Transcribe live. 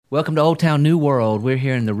Welcome to Old Town New World. We're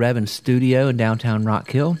here in the Revan studio in downtown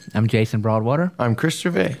Rock Hill. I'm Jason Broadwater. I'm Chris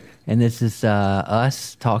Gervais. And this is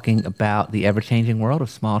us talking about the ever-changing world of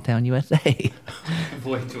small town USA.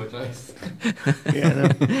 Voy to a choice. Yeah, no.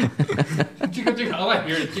 Chico, chico. Oh, I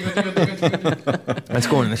hear it. Chico, chico, chico, chico. Let's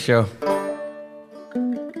go on the show.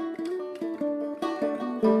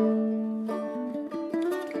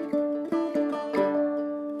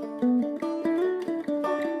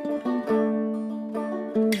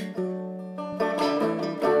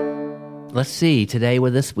 Let's see. Today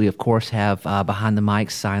with us, we of course have behind the mic,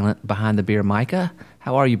 silent behind the beer, Micah.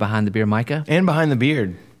 How are you behind the beer, Micah? And behind the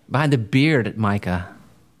beard. Behind the beard, Micah.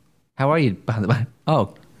 How are you behind the mic?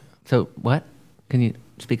 Oh, so what? Can you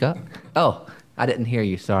speak up? Oh, I didn't hear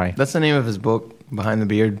you. Sorry. That's the name of his book, Behind the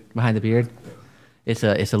Beard. Behind the beard. It's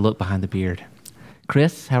a look behind the beard.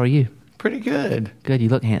 Chris, how are you? Pretty good. Good. You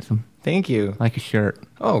look handsome. Thank you. Like your shirt.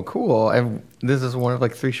 Oh, cool. This is one of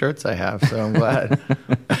like 3 shirts I have, so I'm glad.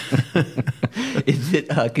 Is it?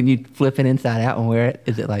 Can you flip it inside out and wear it?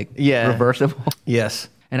 Is it like reversible? Yes.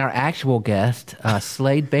 And our actual guest,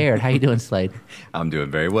 Slade Baird. How you doing, Slade? I'm doing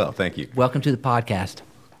very well, thank you. Welcome to the podcast.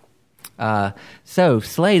 So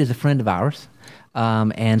Slade is a friend of ours,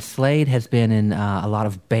 and Slade has been in a lot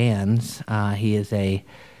of bands. He is a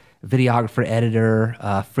videographer, editor,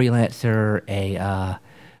 freelancer, a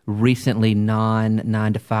recently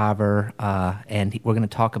non-9-to-5er, and we're going to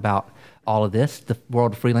talk about all of this, the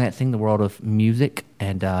world of freelancing, the world of music,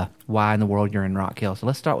 and why in the world you're in Rock Hill. So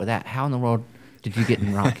let's start with that. How in the world did you get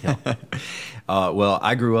in Rock Hill? Well,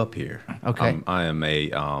 I grew up here. Okay. I am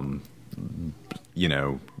a, I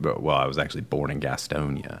was actually born in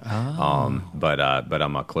Gastonia. Oh. But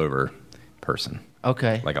I'm a Clover person.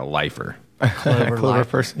 Okay. Like a lifer. Clover life.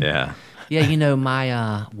 person. Yeah. Yeah,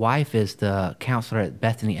 my wife is the counselor at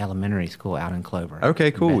Bethany Elementary School out in Clover.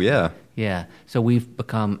 Okay, cool, Bethany. yeah. Yeah, so we've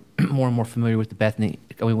become more and more familiar with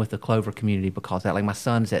with the Clover community because that. Like my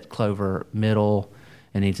son's at Clover Middle,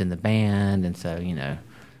 and he's in the band, and so we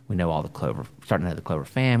know all the Clover, starting to know the Clover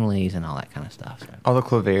families and all that kind of stuff. So. All the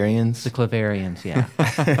Clovarians. The Clovarians, yeah.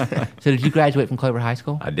 So did you graduate from Clover High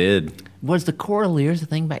School? I did. Was the Coraliers a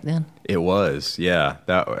thing back then? It was, yeah.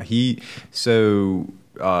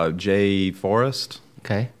 Jay Forrest.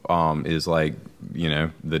 Okay. Is like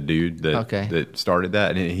the dude that started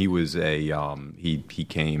that, and he was he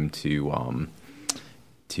came to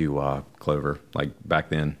Clover like back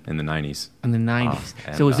then in the 90s. In the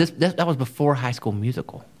 90s. So was that was before High School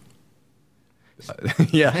Musical?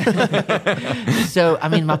 Yeah. So I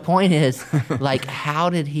mean, my point is, like, how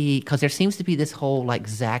did he? Because there seems to be this whole like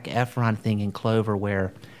Zac Efron thing in Clover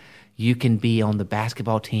where you can be on the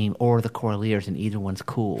basketball team or the Coraliers, and either one's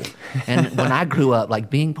cool. And when I grew up, like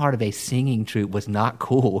being part of a singing troupe was not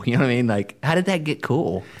cool. You know what I mean? Like, how did that get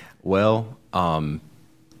cool? Well,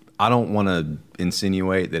 I don't want to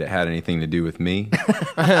insinuate that it had anything to do with me. So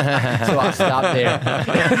I'll stop there.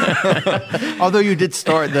 Although you did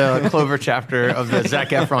start the Clover chapter of the Zac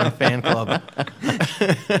Efron fan club.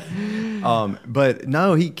 But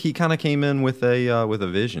no, he kind of came in with a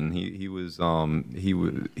vision. He was I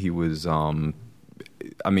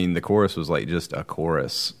mean, the chorus was like just a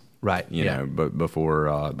chorus. Right. You know, but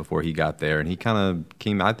before he got there, and he kind of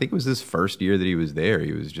came, I think it was his first year that he was there.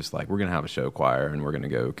 He was just like, we're going to have a show choir and we're going to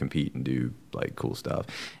go compete and do like cool stuff.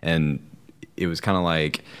 And it was kind of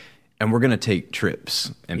like, and we're going to take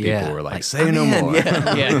trips. And people were like say no more.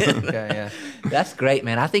 Yeah. That's great,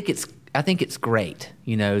 man. I think it's great,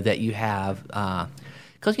 that you have,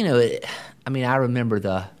 because, I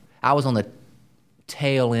remember I was on the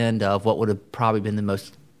tail end of what would have probably been the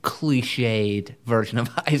most cliched version of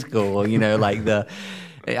high school, like the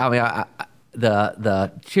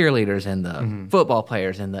cheerleaders and the football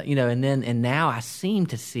players and and now I seem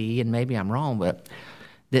to see, and maybe I'm wrong, but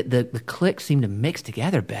the cliques seem to mix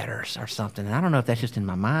together better or something. And I don't know if that's just in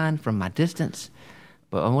my mind from my distance,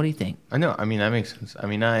 but what do you think? I know. I mean, that makes sense. I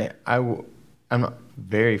mean, I'm not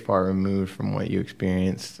very far removed from what you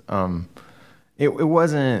experienced. It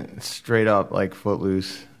wasn't straight up like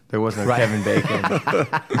Footloose. There wasn't a Kevin Bacon.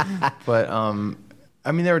 But,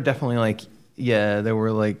 I mean, there were definitely like, there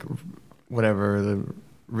were like, whatever, the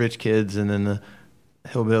rich kids and then the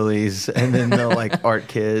hillbillies and then the like art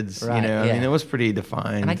kids, Right, I mean, it was pretty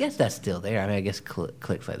defined. And I guess that's still there. I mean, I guess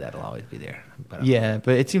cliques like that will always be there. But,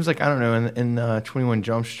 but it seems like, I don't know, in 21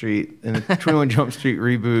 Jump Street, in the 21 Jump Street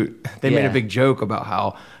reboot, they made a big joke about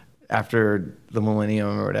how after the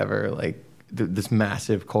millennium or whatever, like, this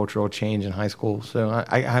massive cultural change in high school. So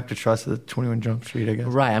I have to trust the 21 Jump Street, I guess.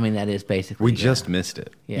 Right. I mean, that is basically. We just missed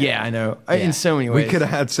it. Yeah, I know. Yeah. In so many ways. We could have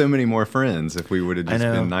had so many more friends if we would have I just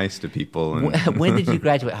know. been nice to people. And When did you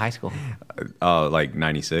graduate high school? like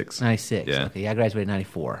 96. 96. Yeah. Okay. I graduated in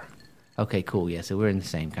 94. Okay, cool. Yeah, so we're in the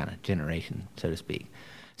same kind of generation, so to speak.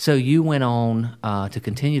 So you went on to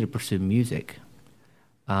continue to pursue music,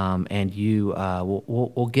 and you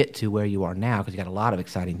we'll get to where you are now because you got a lot of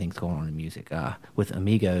exciting things going on in music with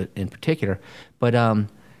Amigo in particular. But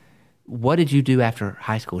what did you do after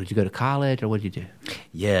high school? Did you go to college, or what did you do?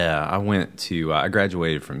 Yeah, I went to. I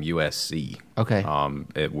graduated from USC. Okay.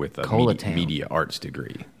 With a Colatown. media arts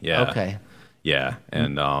degree. Yeah. Okay. Yeah,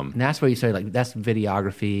 and And that's where you started, like, that's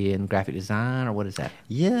videography and graphic design, or what is that?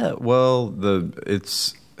 yeah. Well,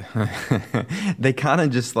 it's they kind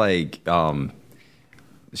of just like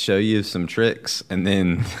show you some tricks, and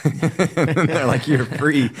then they're like, you're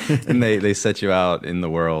free, and they set you out in the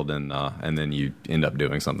world, and then you end up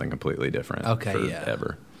doing something completely different. Okay, yeah.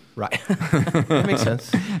 forever. Right. That makes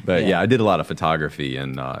sense. But Yeah. yeah, I did a lot of photography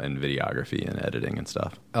and videography and editing and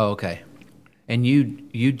stuff. Oh, okay. And you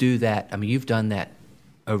do that, I mean, you've done that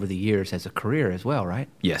over the years as a career as well, right?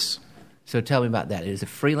 Yes. So tell me about that. Is it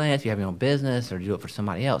freelance? You have your own business, or do you do it for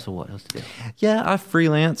somebody else, or what else do you do? Yeah, I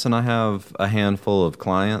freelance and I have a handful of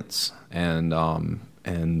clients, and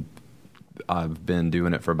I've been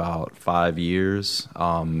doing it for about 5 years.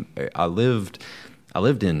 I lived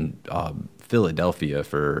in Philadelphia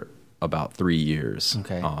for about 3 years.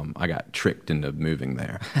 Okay. I got tricked into moving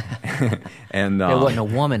there, and There wasn't a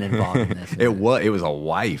woman involved in this. it was a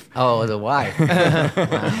wife, Oh, it was a wife.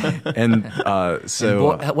 and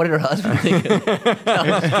so. And what did her husband think?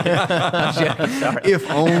 I'm joking, sorry. If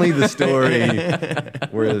only the story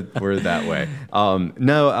were that way.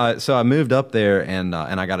 So I moved up there, and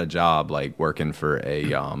I got a job like working for a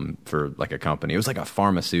company. It was like a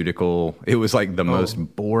pharmaceutical. It was like the most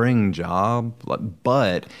boring job, but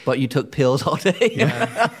But you took pills all day?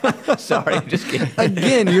 Yeah. Sorry, I'm just kidding.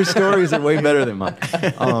 again, your stories are way better than mine.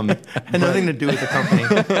 Had nothing to do with the company.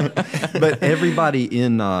 But everybody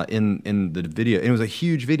in the video, it was a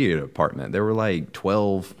huge video department. There were like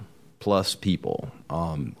 12 plus people,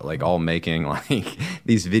 like all making like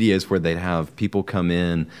these videos where they'd have people come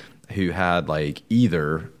in who had like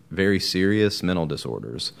either very serious mental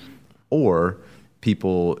disorders or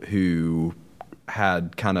people who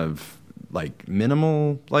had kind of like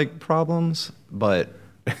minimal like problems, but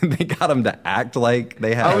they got them to act like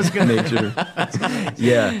they had nature.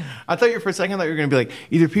 Yeah. I thought for a second that you were going to be like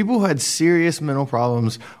either people who had serious mental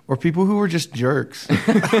problems or people who were just jerks.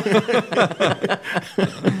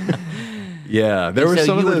 Yeah, there were So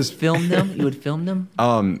some you of would those. film them? You would film them?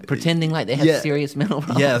 Pretending like they had yeah. serious mental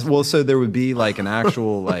problems? Yes, well, so there would be like an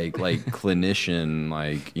actual like clinician,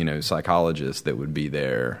 like psychologist that would be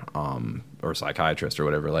there, or psychiatrist or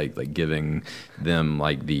whatever, like giving them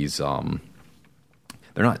like these.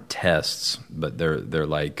 They're not tests, but they're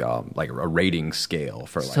like a rating scale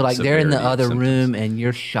for like. So like they're in the severity of other symptoms. room and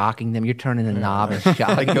you're shocking them. You're turning the knob and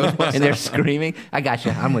shocking them, and they're screaming. I got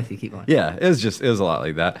you. I'm with you. Keep going. Yeah, it was a lot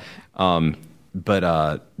like that.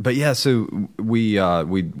 But yeah, so we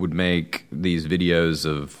would make these videos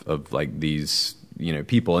of like these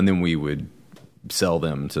people, and then we would sell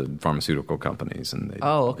them to pharmaceutical companies, and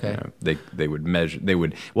they would measure.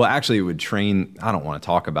 Actually, it would train. I don't want to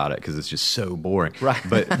talk about it because it's just so boring. Right.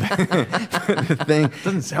 But the thing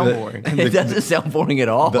Doesn't sound boring. It doesn't sound boring at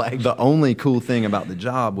all. the only cool thing about the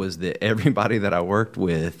job was that everybody that I worked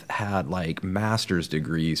with had like master's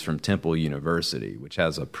degrees from Temple University, which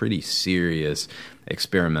has a pretty serious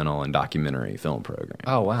experimental and documentary film program.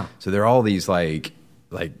 Oh, wow. So there are all these like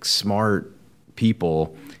smart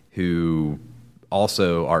people who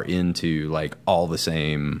also are into like all the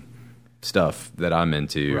same stuff that I'm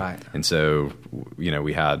into. Right. And so,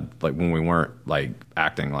 we had like when we weren't like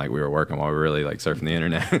acting like we were working while we were really like surfing the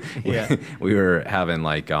internet, Yeah. we were having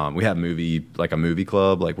like, we had a movie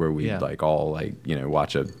club, like where we Yeah. like all like,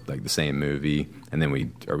 watch the same movie, and then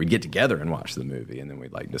we'd get together and watch the movie, and then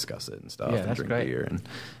we'd like discuss it and stuff, Yeah, and that's drink great. beer,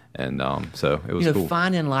 and so it was cool.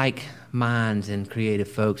 Finding like minds and creative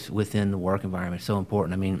folks within the work environment is so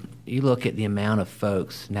important. I mean, you look at the amount of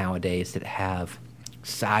folks nowadays that have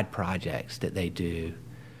side projects that they do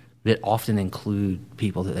that often include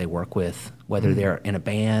people that they work with, whether they're in a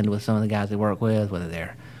band with some of the guys they work with, whether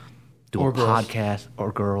they're doing Or a girls. podcast,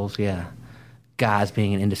 or girls, yeah. Guys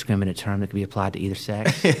being an indiscriminate term that can be applied to either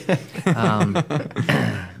sex.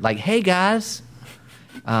 Like, hey, guys,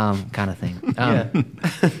 kind of thing.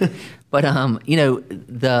 But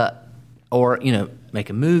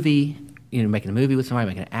making a movie, making a movie with somebody,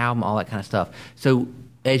 making an album, all that kind of stuff. So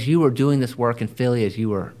as you were doing this work in Philly, as you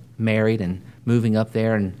were married and moving up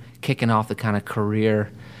there and kicking off the kind of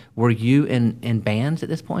career, were you in bands at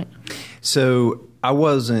this point? So I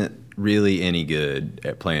wasn't really any good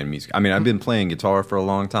at playing music. I mean, I've been playing guitar for a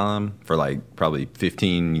long time, for like probably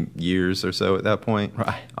 15 years or so at that point.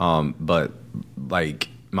 Right. But like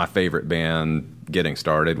my favorite band getting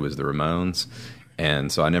started was the Ramones.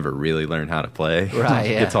 And so I never really learned how to play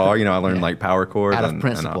guitar. You know, I learned like power chords. Out of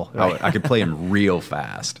principle. And I could play them real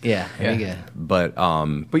fast. Yeah, there you go. But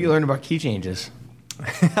you learned about key changes.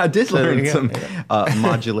 I did learn some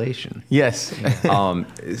modulation. Yes.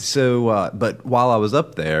 But while I was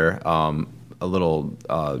up there, a little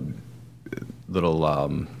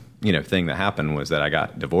thing that happened was that I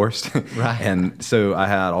got divorced. Right. And so I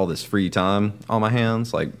had all this free time on my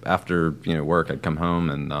hands. Like after, work, I'd come home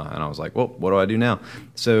and I was like, well, what do I do now?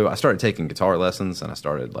 So I started taking guitar lessons and I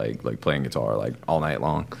started like playing guitar like all night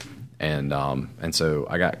long. And so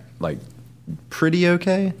I got like pretty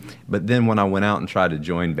okay. But then when I went out and tried to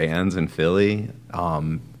join bands in Philly,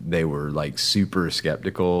 they were like super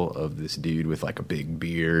skeptical of this dude with like a big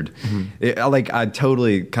beard. Mm-hmm. I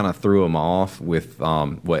totally kind of threw him off with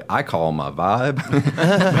what I call my vibe,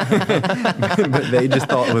 but they just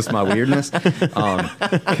thought it was my weirdness. 'Cause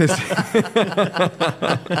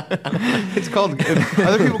it's called.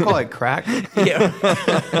 Other people call it crack. Yeah.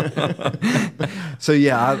 So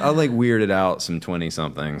yeah, I like weirded out some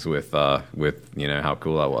 20-somethings with how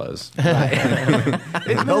cool I was. Right.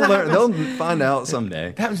 They'll find out someday.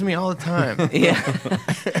 It happens to me all the time. Yeah.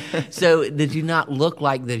 So did you not look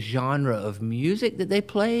like the genre of music that they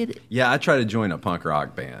played? Yeah, I tried to join a punk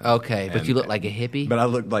rock band. Okay, but you look like a hippie? But I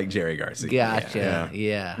looked like Jerry Garcia. Gotcha,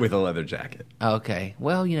 yeah. With a leather jacket. Okay.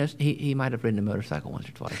 Well, he might have ridden a motorcycle once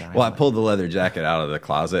or twice. Well, I pulled the leather jacket out of the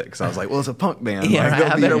closet because I was like, well, it's a punk band. Yeah, like,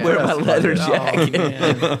 right. I better wear my leather jacket.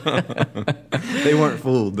 They weren't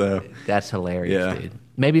fooled, though. That's hilarious, dude.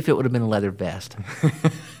 Maybe if it would have been a leather vest.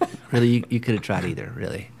 Really, you could have tried either,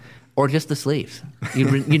 really. Or just the sleeves. You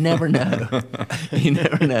never know. You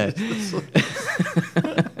never know.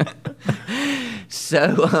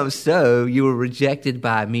 So you were rejected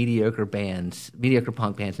by mediocre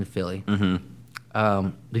punk bands in Philly. Mm-hmm.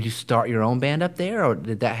 Did you start your own band up there, or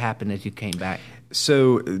did that happen as you came back?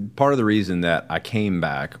 So part of the reason that I came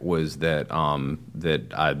back was that that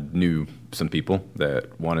I knew some people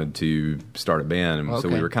that wanted to start a band, and so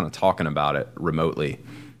we were kind of talking about it remotely.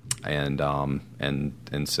 And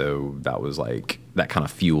so that was like that kind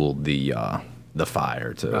of fueled the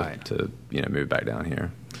fire to move back down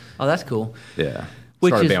here. Oh, that's cool. Yeah,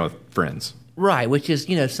 started a band with friends. Right, which is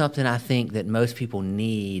something I think that most people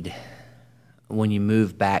need when you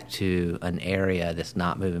move back to an area that's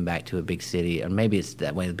not moving back to a big city, or maybe it's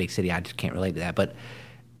that way in a big city. I just can't relate to that, but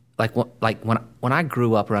like when I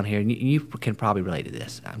grew up around here, and you can probably relate to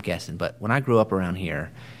this, I'm guessing. But when I grew up around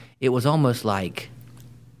here, it was almost like,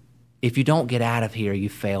 if you don't get out of here, you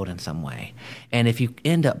failed in some way. And if you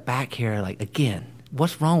end up back here, like, again,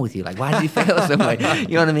 what's wrong with you? Like, why did you fail in some way?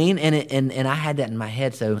 You know what I mean? And I had that in my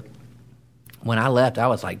head. So when I left, I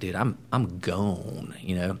was like, dude, I'm gone,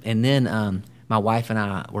 And then my wife and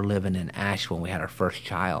I were living in Asheville when we had our first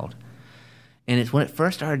child. And it's when it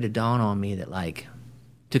first started to dawn on me that, like,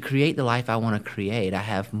 to create the life I want to create, I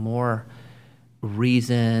have more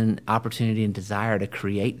reason, opportunity, and desire to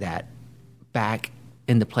create that back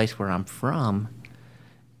in the place where I'm from,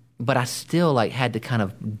 but I still had to kind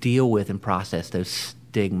of deal with and process those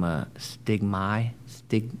stigmata.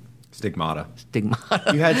 You had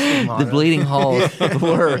stigmata. The bleeding holes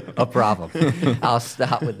were a problem. I'll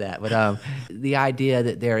stop with that. But the idea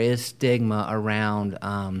that there is stigma around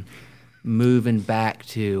moving back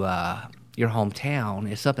to your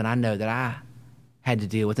hometown is something I know that I had to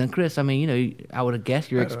deal with. And Chris, I mean, I would have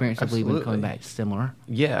guessed your experience of leaving and coming back is similar.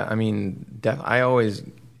 Yeah, I mean,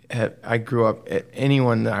 I grew up,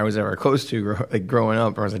 anyone that I was ever close to, growing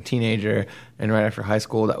up, or as a teenager and right after high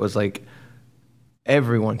school, that was like,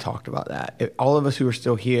 everyone talked about that. All of us who are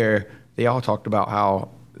still here, they all talked about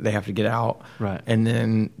how they have to get out. Right. And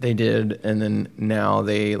then they did, and then now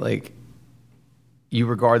they, you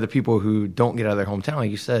regard the people who don't get out of their hometown,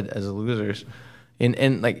 like you said, as losers.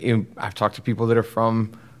 And I've talked to people that are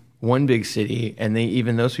from one big city, and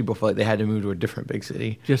those people felt like they had to move to a different big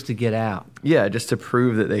city just to get out. Yeah, just to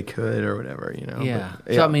prove that they could or whatever, Yeah.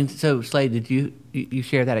 But, yeah. So Slade, did you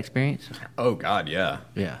share that experience? Oh God, yeah.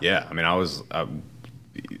 Yeah. I mean, I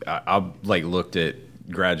looked at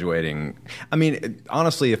graduating. I mean,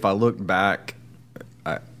 honestly, if I look back,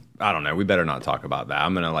 I don't know. We better not talk about that.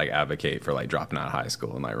 I'm gonna advocate for dropping out of high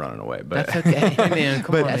school and running away. But that's okay, man.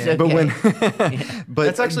 Come on, that's man. okay. But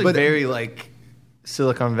that's actually very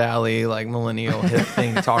Silicon Valley like millennial hip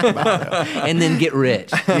thing to talk about. And then get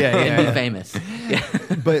rich. And be famous.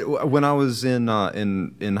 But when I was in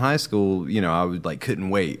high school, I would like couldn't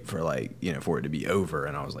wait for for it to be over,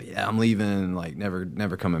 and I was like, yeah, I'm leaving, like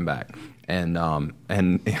never coming back, and I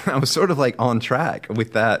was sort of like on track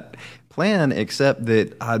with that plan, except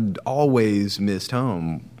that I'd always missed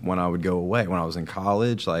home when I would go away. When I was in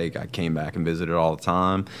college, like I came back and visited all the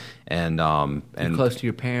time, and You're close to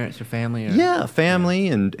your parents or family? Or? Yeah, family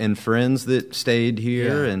and friends that stayed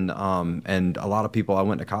here, and a lot of people I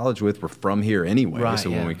went to college with were from here anyway. Right, so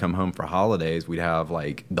when we come home for holidays, we'd have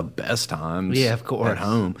like the best times. Yeah, of course. At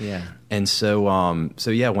home. Yeah, and so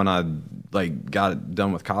when I like got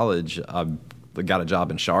done with college, I got a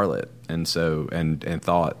job in Charlotte, and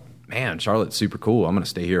thought, man, Charlotte's super cool. I'm going to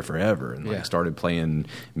stay here forever. And started playing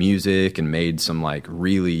music and made some like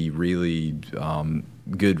really, really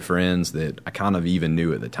good friends that I kind of even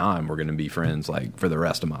knew at the time were going to be friends like for the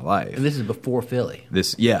rest of my life. And this is before Philly.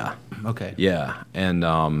 Okay. Yeah.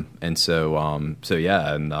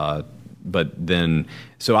 But then,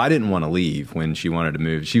 so I didn't want to leave when she wanted to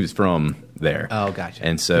move. She was from there. Oh, gotcha.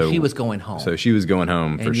 And so she was going home. So she was going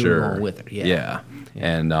home and for you sure. were going with her. Yeah.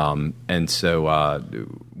 And so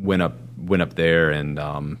went up there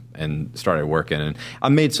and started working, and I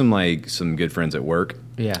made some good friends at work.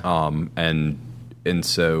 Yeah.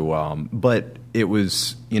 But it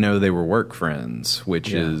was, they were work friends,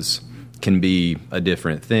 which can be a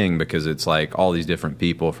different thing, because it's like all these different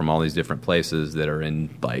people from all these different places that are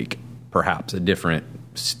in like perhaps a different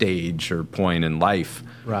stage or point in life,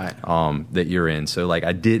 right? That you're in. So like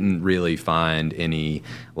I didn't really find any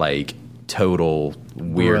like total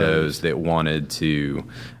weirdos that wanted to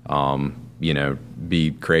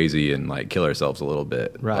be crazy and like kill ourselves a little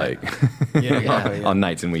bit, right? Like on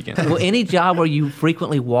nights and weekends. Well, any job where you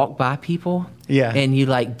frequently walk by people, and you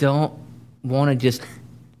like don't want to just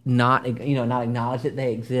not acknowledge that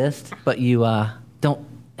they exist, but you don't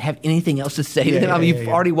have anything else to say to them. I mean, you've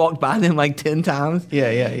already walked by them like 10 times. Yeah.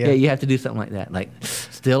 You have to do something like that. Like,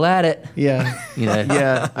 still at it. Yeah.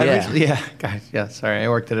 Gosh, yeah. Sorry, I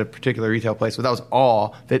worked at a particular retail place, but that was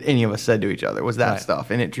all that any of us said to each other was that stuff,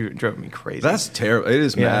 and it drove me crazy. That's terrible. It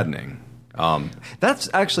is maddening. That's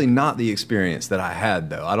actually not the experience that I had,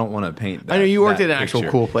 though. I don't want to paint that. I know you worked at an picture. actual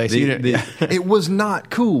cool place. It was not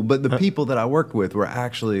cool, but the people that I worked with were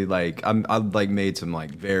actually like, I like made some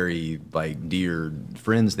like very like dear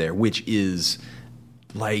friends there, which is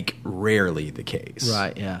like rarely the case.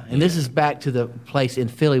 Right, yeah. And this is back to the place in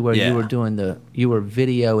Philly where you were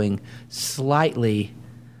videoing slightly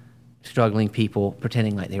struggling people,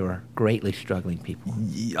 pretending like they were greatly struggling people.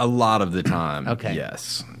 A lot of the time. Okay.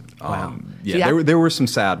 Yes. Wow. There were some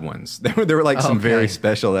sad ones. There were like some very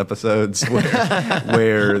special episodes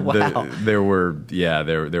where there were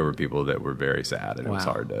people that were very sad, and it was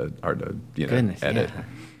hard to Goodness, edit.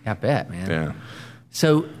 Yeah. I bet, man. Yeah.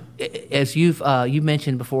 So as you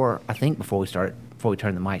mentioned before, I think before we turned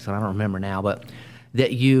the mics on, I don't remember now, but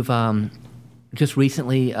that you've just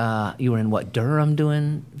recently you were in Durham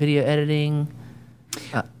doing video editing.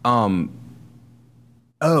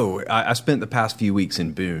 I spent the past few weeks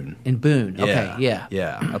in Boone. Okay,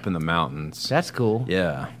 yeah, up in the mountains. That's cool.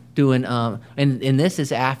 Yeah, doing and this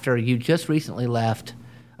is after you just recently left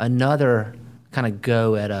another kind of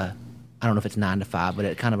go at I don't know if it's 9 to 5, but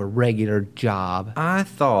at kind of a regular job. I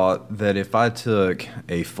thought that if I took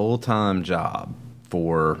a full-time job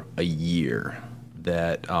for a year,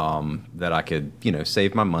 that I could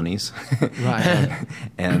save my monies, right?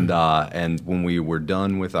 and when we were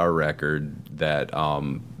done with our record, that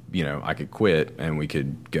I could quit and we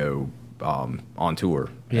could go on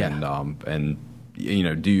tour, and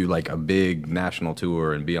do like a big national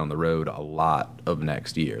tour and be on the road a lot of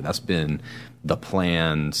next year. That's been the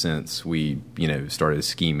plan since we started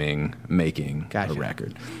scheming making a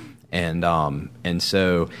record, and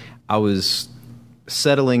so I was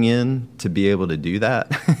settling in to be able to do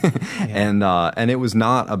that. And it was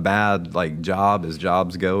not a bad like job as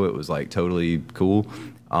jobs go. It was like totally cool.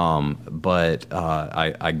 But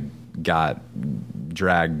I got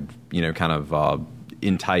dragged, kind of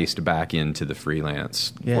enticed back into the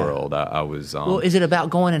freelance world. I was well, is it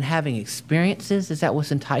about going and having experiences? Is that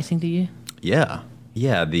what's enticing to you? Yeah.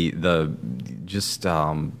 The just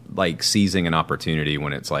like seizing an opportunity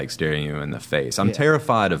when it's like staring you in the face. I'm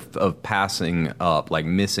terrified of passing up, like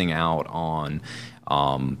missing out on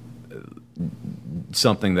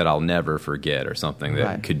something that I'll never forget, or something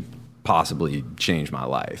that could possibly change my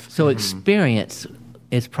life. So experience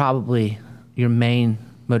is probably your main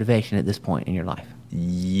motivation at this point in your life.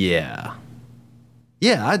 Yeah,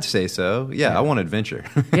 I'd say so. I want adventure.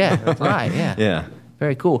 Yeah, right. Yeah. Yeah.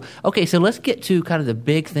 Very cool. Okay, so let's get to kind of the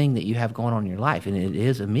big thing that you have going on in your life, and it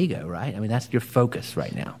is Amigo, right? I mean, that's your focus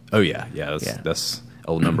right now. Oh yeah. That's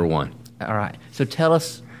old number one. All right. So tell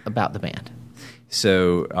us about the band.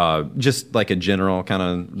 So just like a general kind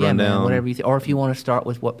of Yeah, rundown. man, whatever you or if you want to start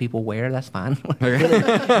with what people wear, that's fine.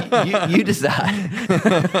 you decide.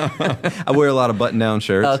 I wear a lot of button-down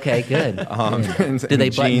shirts. Okay, good. And Do they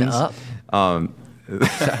button jeans. up?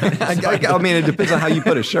 I mean, it depends on how you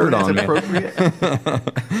put a shirt on, man. Appropriate.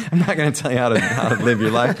 I'm not going to tell you how to live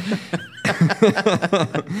your life.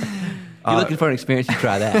 You're looking for an experience, you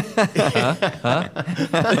try that.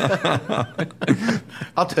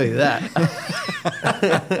 I'll tell you that.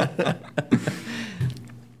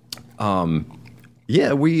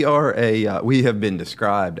 Yeah, we are we have been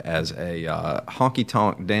described as a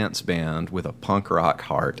honky-tonk dance band with a punk rock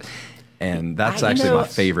heart. And that's actually my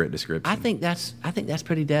favorite description. I think that's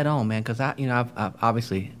pretty dead on, man. Because I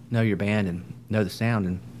obviously know your band and know the sound,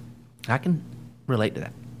 and I can relate to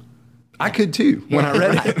that. I could too when I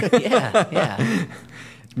read it. Yeah.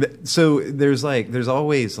 So there's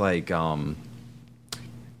always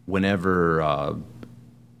whenever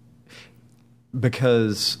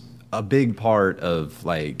because a big part of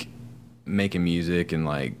like making music and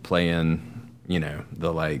like playing,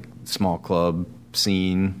 the like small club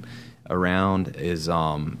scene around is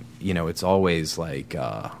it's always like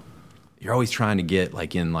you're always trying to get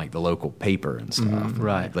like in like the local paper and stuff, Mm-hmm.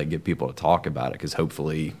 Right? Like get people to talk about it because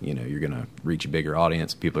hopefully you're gonna reach a bigger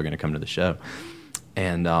audience. People are gonna come to the show,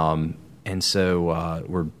 and so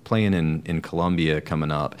we're playing in Columbia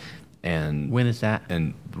coming up, and When is that?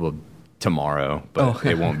 And well, tomorrow, but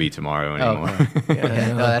it won't be tomorrow anymore.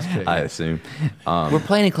 Okay. No, that's true. I assume. We're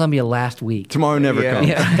playing in Columbia last week. Tomorrow never comes.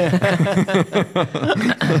 Yeah.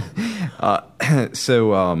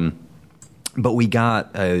 So, but we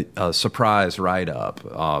got a surprise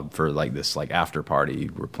write-up for like this like after party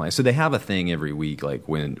we're playing. So they have a thing every week like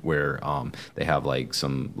where they have like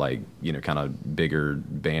some like kind of bigger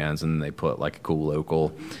bands and they put like a cool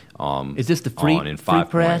local. Is this the free on in 5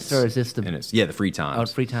 press points. or is this the? And it's the free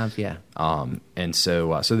times. Oh, free times, yeah. And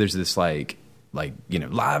so there's this like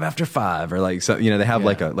live after 5 or like so they have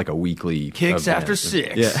like a weekly Kicks event. after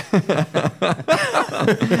 6. Yeah.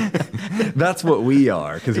 That's what we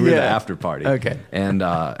are because we're the after party. Okay. And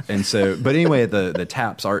so but anyway at the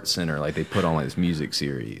Taps Art Center like they put on like this music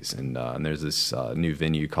series and there's this new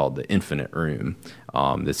venue called the Infinite Room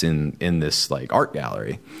that's in this like art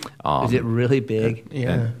gallery. Is it really big?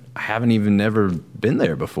 Yeah. And I haven't even never been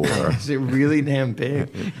there before. Is it really damn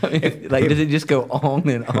big? Does it just go on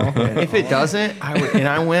and on? If it doesn't, I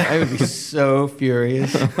would be so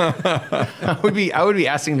furious. I would be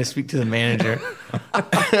asking to speak to the manager.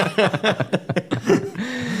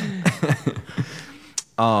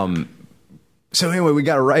 So anyway, we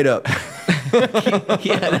got to write up.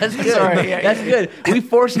 Yeah, that's good. Sorry, yeah, That's good. We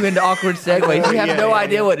force you into awkward segues. You have no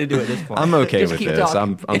idea what to do at this point. I'm okay Just with keep this.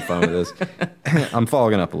 talking. I'm fine with this. I'm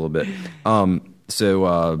fogging up a little bit.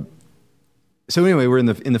 So anyway, we're in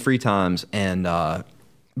the free times, and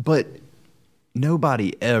but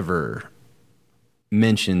nobody ever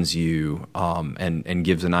mentions you and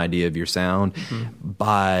gives an idea of your sound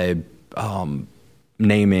by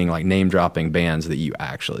name dropping bands that you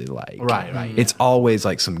actually like. Right. It's always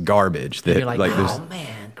like some garbage that You're like, there's. oh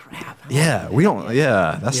man, crap. Yeah, we don't.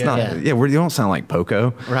 Yeah, that's not. Yeah. Yeah, we don't sound like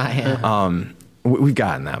Poco. Right. We've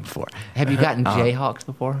gotten that before. Have you gotten Jayhawks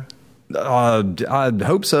before? I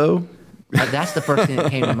hope so. That's the first thing that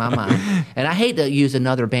came to my mind. And I hate to use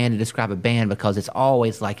another band to describe a band because it's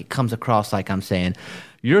always like it comes across like I'm saying,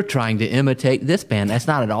 you're trying to imitate this band. That's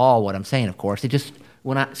not at all what I'm saying, of course. It just,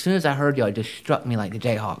 as soon as I heard y'all, it just struck me like the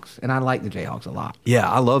Jayhawks. And I like the Jayhawks a lot. Yeah,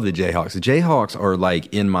 I love the Jayhawks. The Jayhawks are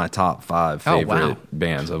like in my top 5 favorite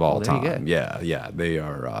bands of all Well, there time. you Yeah, they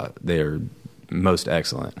are most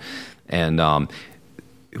excellent. And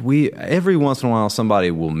every once in a while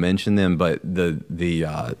somebody will mention them, but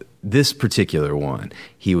this particular one,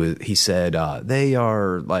 he said they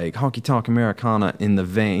are like honky tonk Americana in the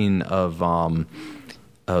vein of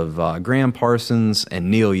Graham Parsons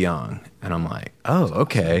and Neil Young, and I'm like, oh,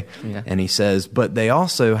 okay. Yeah. And he says, but they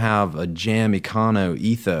also have a Jam-Icano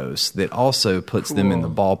ethos that also puts them in the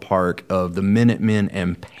ballpark of the Minutemen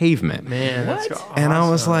and Pavement. Man, that's awesome. And I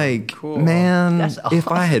was like, Cool. man, That's if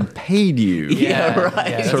I had paid you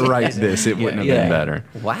right. to write this, it wouldn't have been better.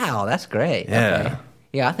 Wow, that's great. Yeah. Okay.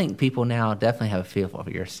 Yeah, I think people now definitely have a feel for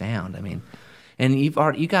your sound. I mean, and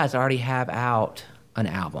you guys already have out an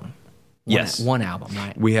album. Yes. One album,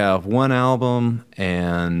 right? We have one album,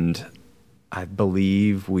 and I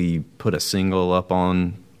believe we put a single up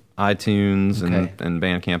on iTunes Okay. and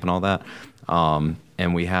Bandcamp and all that.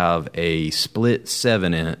 and we have a split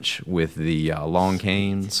 7-inch with the long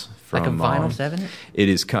canes. Like a From, vinyl 7-inch?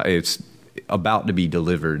 It's about to be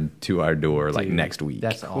delivered to our door like next week.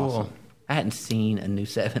 That's awesome. I hadn't seen a new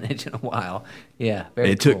 7-inch in a while. Yeah,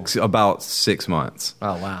 It took about 6 months.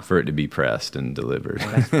 Oh, wow. For it to be pressed and delivered.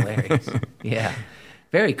 Well, that's hilarious. Yeah.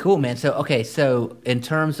 Very cool, man. So in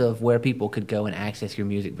terms of where people could go and access your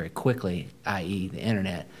music very quickly, i.e. the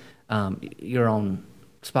internet, you're on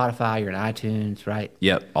Spotify, you're on iTunes, right?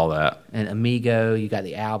 Yep, all that. And Amigo, you got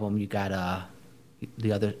the album, you got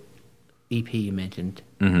the other EP you mentioned.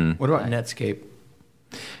 Mm-hmm. What about Netscape?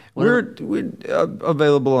 We're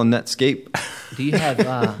available on Netscape. Do you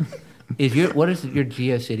have what is your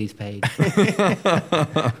GeoCities page?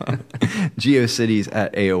 GeoCities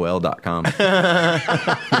at AOL.com.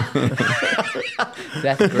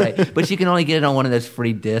 That's great. But you can only get it on one of those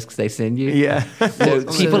free discs they send you. Yeah. So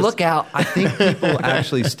people look out. I think people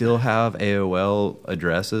actually still have AOL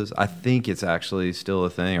addresses. I think it's actually still a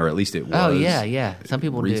thing, or at least it was. Oh, yeah. Some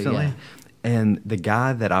people recently. do, yeah. And the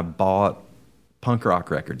guy that I bought punk rock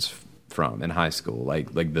records from in high school,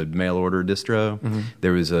 like the mail order distro,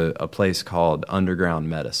 there was a place called Underground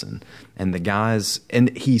Medicine, and the guys, and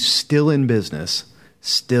he's still in business,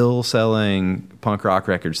 still selling punk rock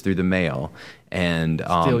records through the mail, and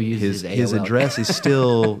still uses his AOL. address is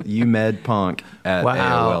still umedpunk at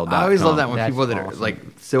AOL.com. I always love that when That's people that awesome. are like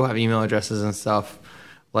still have email addresses and stuff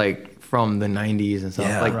like from the 90s and stuff.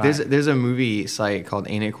 Yeah. Like Right. there's a movie site called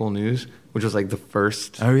Ain't It Cool News, which was like the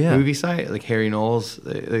first yeah. movie site. Like Harry Knowles,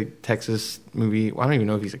 the Texas movie. Well, I don't even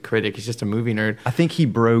know if he's a critic. He's just a movie nerd. I think he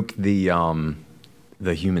broke the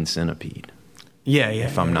Human Centipede. Yeah,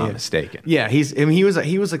 if I'm not mistaken. Yeah, he was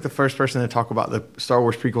like the first person to talk about the Star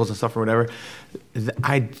Wars prequels and stuff or whatever.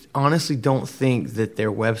 I honestly don't think that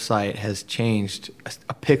their website has changed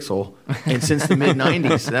a pixel since the mid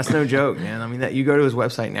 '90s. That's no joke, man. I mean, that you go to his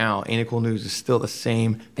website now, Ain't It Cool News is still the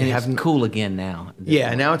same. And it's cool again now.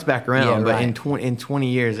 Yeah, now it's back around. Yeah, but right. in 20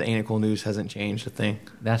 years, Ain't It Cool News hasn't changed a thing.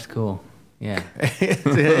 That's cool. Yeah.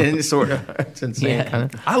 It's sort of, it's insane, Yeah. kind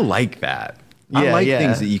of. I like that. I Yeah, like yeah.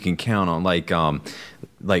 things that you can count on. Like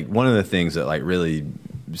one of the things that like really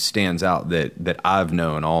stands out that I've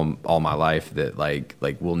known all my life that like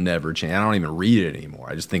will never change. I don't even read it anymore.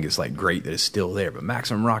 I just think it's like great that it's still there. But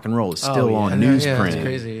Maximum Rock and Roll is still on newsprint. It's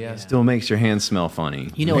crazy, yeah. Still makes your hands smell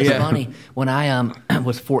funny. You know, it's Yeah. funny. When I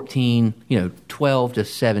was 14, 12 to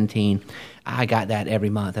 17, I got that every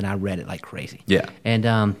month, and I read it like crazy. Yeah.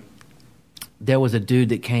 And there was a dude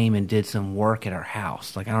that came and did some work at our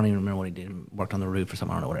house. Like, I don't even remember what he did. Worked on the roof or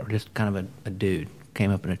something, I don't know, whatever. Just kind of a dude.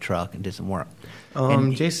 Came up in a truck and did some work.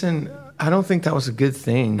 And Jason, I don't think that was a good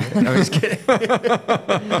thing. I was kidding. no,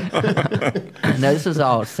 this was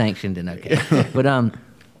all sanctioned and okay. But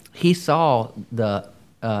he saw and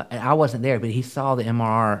I wasn't there, but he saw the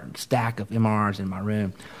MRR stack of MRRs in my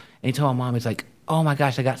room. And he told my mom, he's like, oh my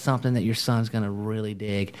gosh, I got something that your son's going to really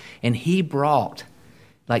dig. And he brought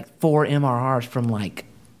like 4 MRRs from like,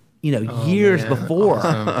 years man. before.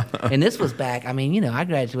 Awesome. And this was back, I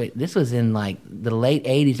graduated, this was in like the late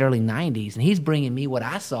 80s, early 90s. And he's bringing me what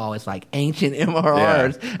I saw as like ancient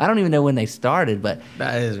MRRs. Yeah. I don't even know when they started, but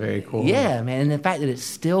That is very cool. yeah, man. And the fact that it's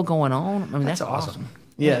still going on, that's awesome.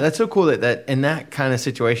 Yeah, that's so cool that in that kind of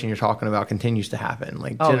situation you're talking about continues to happen.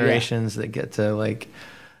 Like Oh, yeah. generations that get to like,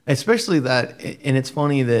 especially that, and it's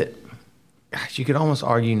funny that, gosh, you could almost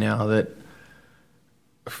argue now that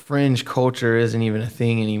fringe culture isn't even a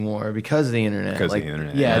thing anymore because of the internet. Because of like, the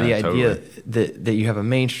internet, yeah, yeah, the idea totally. that you have a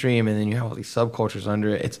mainstream and then you have all these subcultures under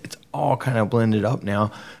it. It's all kind of blended up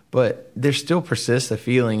now, but there still persists a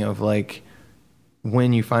feeling of like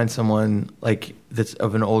when you find someone like that's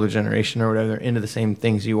of an older generation or whatever, they're into the same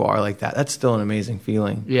things you are like that. That's still an amazing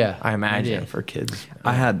feeling. Yeah, I imagine it is. for kids.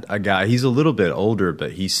 I had a guy, he's a little bit older,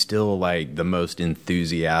 but he's still like the most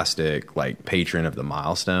enthusiastic like patron of the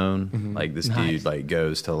milestone. Like this Nice. dude like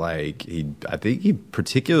goes to like I think he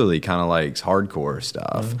particularly kind of likes hardcore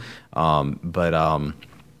stuff. But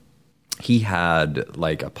he had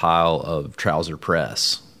like a pile of Trouser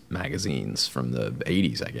Press magazines from the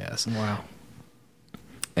 80s, I guess. Wow.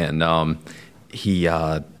 And he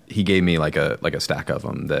gave me like a stack of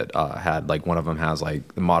them that had like one of them has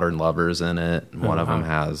like the Modern Lovers in it, and one of them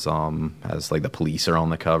has like the Police are on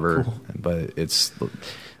the cover. Cool. But it's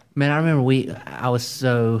Man, I remember I was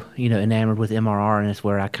so, enamored with MRR, and it's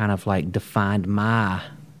where I kind of like defined my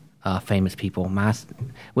famous people.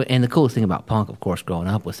 And the coolest thing about punk, of course, growing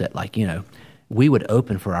up was that like, we would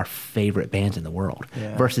open for our favorite bands in the world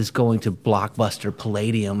Yeah. versus going to Blockbuster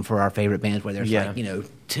Palladium for our favorite bands where there's Yeah. like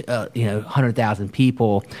 100,000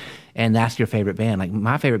 people, and that's your favorite band. Like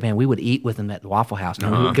my favorite band, we would eat with them at the Waffle House,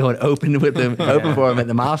 and we would go and open with them, open for them at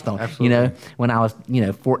the Milestone. Absolutely. When I was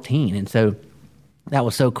 14, and so that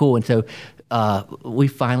was so cool. And so we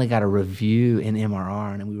finally got a review in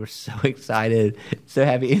MRR, and we were so excited, so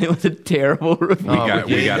happy. And it was a terrible review.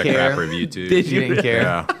 We got a care? crap review too. Did You didn't care.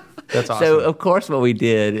 Yeah. That's awesome. So of course, what we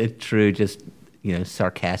did, in true, just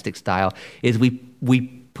sarcastic style, is we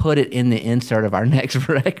put it in the insert of our next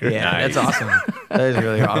record. Yeah, Nice. that's awesome. That is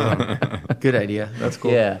really awesome. Good idea. That's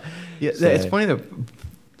cool. Yeah. So, it's funny that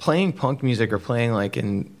playing punk music or playing like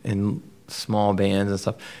in small bands and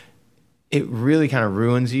stuff, it really kind of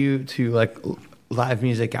ruins you to like live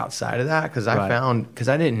music outside of that. Because I found, because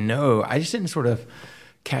I didn't know, I just didn't sort of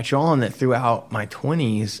catch on that throughout my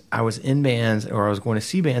 20s, I was in bands or I was going to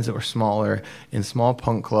see bands that were smaller in small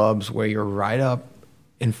punk clubs where you're right up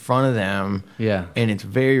in front of them. Yeah. And it's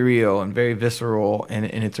very real and very visceral, and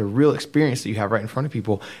it's a real experience that you have right in front of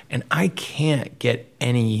people. And I can't get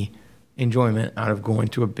any enjoyment out of going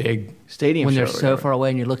to a big stadium When show they're or so whatever. far away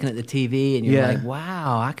and you're looking at the TV and you're Yeah. like,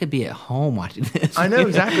 wow, I could be at home watching this. I know,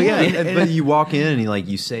 exactly. Yeah. But you walk in and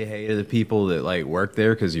you say hey to the people that like work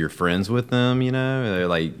there because you're friends with them. They're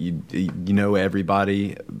like you know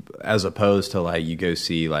everybody, as opposed to like you go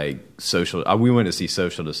see like social. We went to see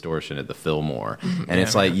Social Distortion at the Fillmore, and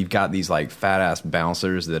it's like you've got these like fat ass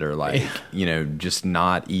bouncers that are like just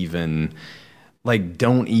not even. Like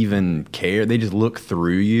don't even care. They just look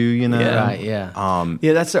through you, Yeah. Right, yeah.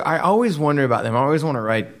 Yeah, I always wonder about them. I always want to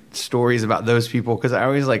write stories about those people because I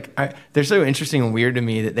always they're so interesting and weird to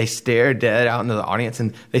me that they stare dead out into the audience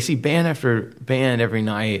and they see band after band every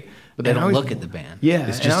night. But they And I don't always- look at the band. Yeah,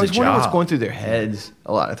 It's and just I always a wonder what's job. going through their heads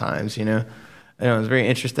a lot of times. I know it's very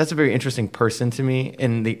interesting. That's a very interesting person to me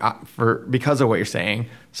in because of what you're saying.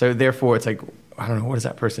 So therefore, it's like I don't know, what is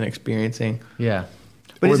that person experiencing? Yeah.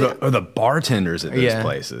 But or is the bartenders at those Yeah.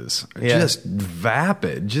 places are Yeah. just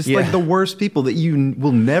vapid, just Yeah. like the worst people that you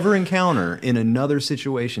will never encounter in another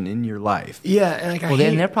situation in your life. Yeah, and like Well,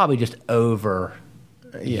 then they're probably just over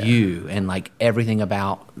Yeah. you and like everything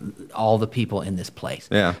about all the people in this place.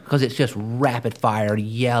 Yeah. Because it's just rapid fire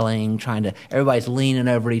yelling, everybody's leaning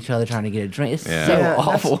over each other trying to get a drink. It's Yeah. so Yeah,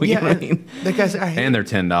 awful. that's- You know what I mean? and the guys, I hate And they're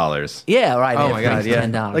 $10. Yeah, right. Oh my god, yeah.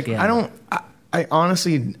 $10. Like yeah. I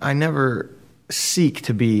honestly, I never seek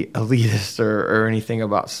to be elitist or anything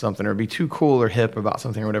about something or be too cool or hip about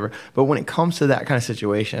something or whatever. But when it comes to that kind of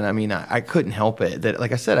situation, I mean, I couldn't help it. That,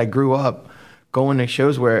 like I said, I grew up going to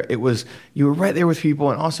shows where it was you were right there with people,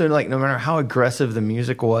 and also like no matter how aggressive the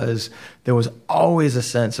music was, there was always a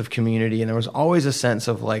sense of community and there was always a sense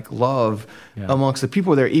of like love amongst the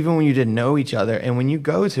people there, even when you didn't know each other. And when you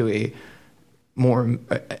go to a more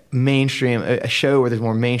mainstream a show where there's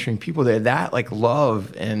more mainstream people there, that like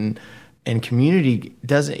love and community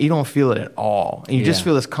you don't feel it at all, and you just Yeah.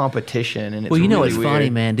 feel this competition. And it's Well, really what's funny,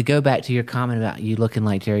 weird. man, to go back to your comment about you looking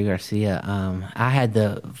like Jerry Garcia, I had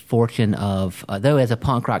the fortune of, though as a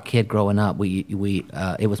punk rock kid growing up,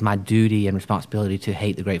 it was my duty and responsibility to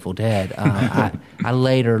hate the Grateful Dead. I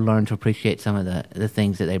later learned to appreciate some of the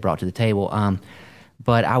things that they brought to the table.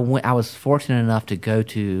 But I was fortunate enough to go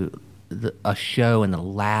to a show in the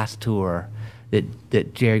last tour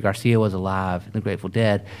that Jerry Garcia was alive in the Grateful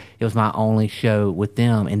Dead. It was my only show with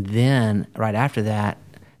them. And then right after that,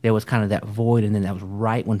 there was kind of that void, and then that was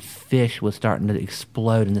right when Fish was starting to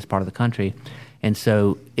explode in this part of the country. And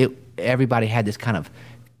so everybody had this kind of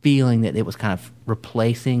feeling that it was kind of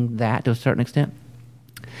replacing that to a certain extent.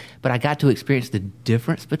 But I got to experience the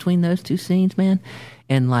difference between those two scenes, man.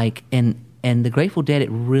 And the Grateful Dead,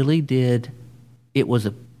 it was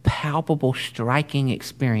a palpable, striking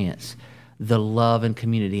experience, the love and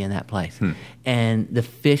community in that place. And the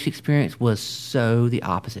Fish experience was so the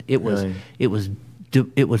opposite. Really?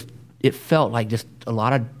 It felt like just a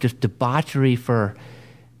lot of just debauchery for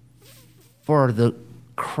the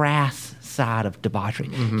crass side of debauchery.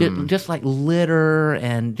 Just like litter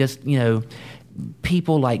and just,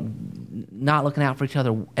 people like not looking out for each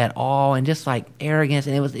other at all, and just like arrogance.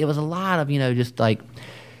 And it was a lot of, just like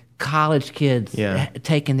college kids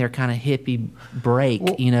taking their kind of hippie break,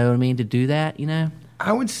 you know what I mean, to do that,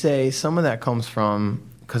 I would say some of that comes from,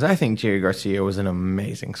 because I think Jerry Garcia was an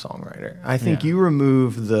amazing songwriter. I think you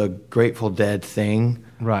remove the Grateful Dead thing,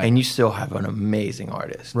 Right. and you still have an amazing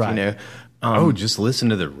artist, Right. Just listen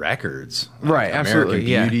to the records. Right, American absolutely,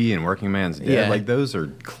 yeah. Beauty and Working Man's Dead. Yeah. Like those are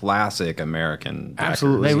classic American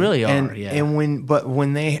Absolutely, They really are, And, yeah. and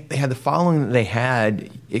when they had the following that they had,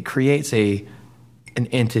 it creates an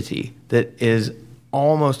entity that is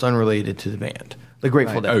almost unrelated to the band, the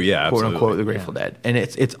Grateful Dead. Oh, yeah, quote absolutely. unquote the Grateful Dead, and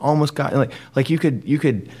it's almost got like you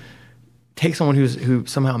could take someone who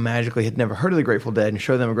somehow magically had never heard of the Grateful Dead and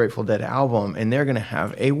show them a Grateful Dead album, and they're going to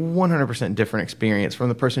have a 100% different experience from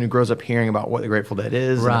the person who grows up hearing about what the Grateful Dead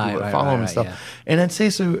is and the people that follow them and stuff. Yeah. And I'd say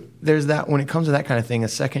so. There's that when it comes to that kind of thing, a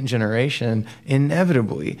second generation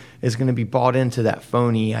inevitably is going to be bought into that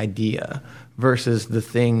phony idea versus the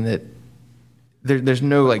thing that. There's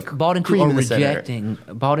no like bought into cream or in the center. rejecting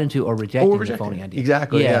the phony idea.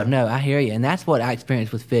 Exactly. Yeah. No, I hear you, and that's what I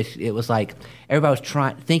experienced with Fish. It was like everybody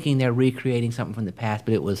was thinking they're recreating something from the past,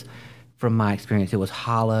 but it was, from my experience, it was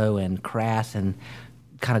hollow and crass and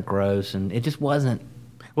kind of gross, and it just wasn't.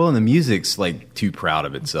 Well, and the music's like too proud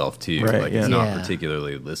of itself too. Right, like yeah. it's not Yeah.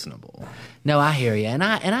 particularly listenable. No, I hear you, and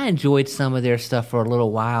I enjoyed some of their stuff for a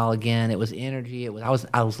little while. Again, it was energy. It was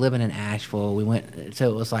I was living in Asheville. We went, so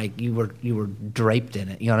it was like you were draped in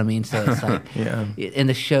it. You know what I mean? So it's like, Yeah. And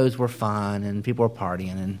the shows were fun, and people were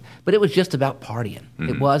partying, but it was just about partying.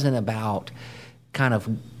 It wasn't about kind of,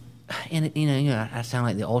 and you know, I sound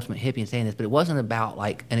like the ultimate hippie in saying this, but it wasn't about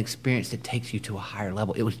like an experience that takes you to a higher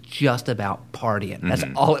level. It was just about partying. That's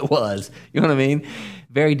all it was. You know what I mean?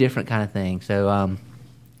 Very different kind of thing. So.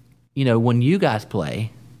 You know, when you guys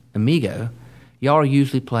play Amigo, y'all are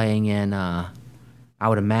usually playing in. I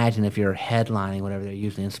would imagine if you're headlining, whatever, they're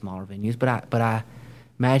usually in smaller venues. But I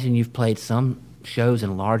imagine you've played some shows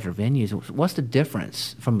in larger venues. What's the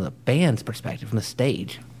difference from the band's perspective, from the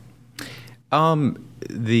stage?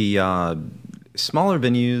 The smaller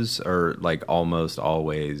venues are like almost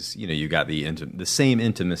always, you know, you got the same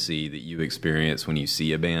intimacy that you experience when you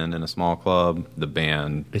see a band in a small club. The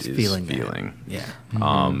band is feeling. that. Yeah.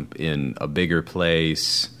 In a bigger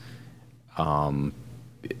place,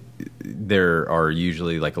 there are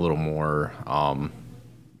usually like a little more,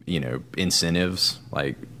 you know, incentives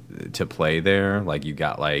like to play there. Like you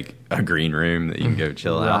got like a green room that you can go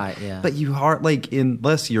chill out. Right, yeah. But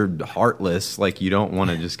unless you're heartless, like you don't want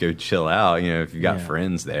to just go chill out. You know, if you've got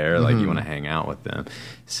friends there, like you want to hang out with them.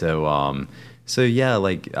 So yeah,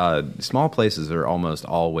 like small places are almost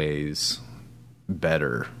always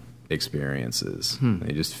better experiences.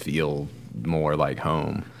 They just feel more like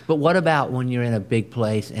home. But what about when you're in a big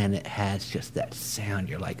place and it has just that sound?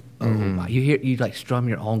 You're like, oh my! You like strum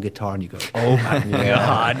your own guitar and you go, oh my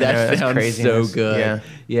god, that sounds craziness. so good. Yeah.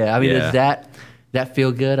 Yeah. I mean, Yeah. does that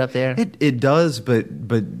feel good up there? It does, but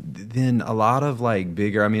then a lot of like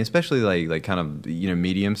bigger, I mean, especially like kind of, you know,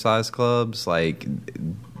 medium sized clubs, like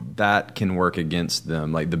that can work against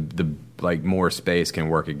them. Like the like more space can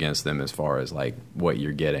work against them as far as like what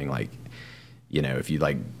you're getting. Like, you know, if you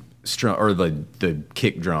like strum or the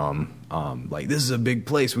kick drum, like this is a big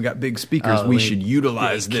place, we got big speakers, we should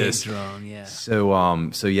utilize big this. kick drum, yeah.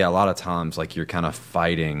 So yeah, a lot of times like you're kind of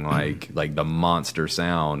fighting like the monster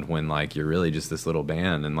sound when like you're really just this little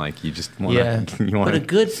band and like you just want to you want But a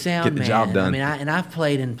good sound, get the man. job done. I mean, I've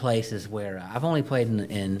played in places where I've only played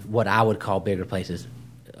in what I would call bigger places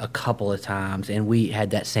a couple of times, and we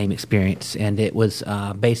had that same experience, and it was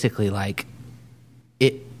basically like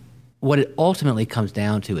it. What it ultimately comes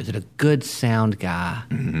down to is that a good sound guy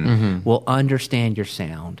will understand your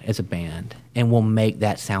sound as a band and will make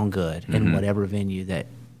that sound good in whatever venue that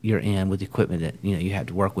you're in with the equipment that you have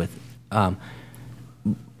to work with.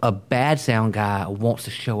 A bad sound guy wants to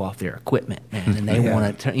show off their equipment, man, and they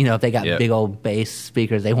want to turn. You know, if they got big old bass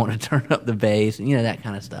speakers, they want to turn up the bass, and that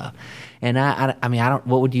kind of stuff. And I mean, I don't.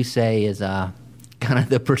 What would you say is kind of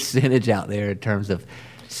the percentage out there in terms of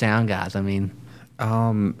sound guys? I mean,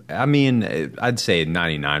 I'd say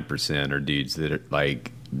 99% are dudes that are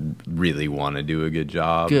like really want to do a good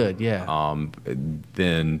job. Good, yeah.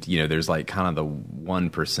 Then there's like kind of the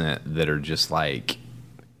 1% that are just like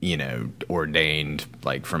ordained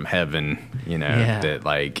like from heaven. That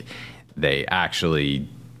like they actually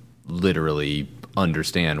literally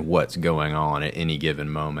understand what's going on at any given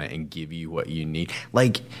moment and give you what you need.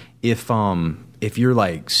 Like if you're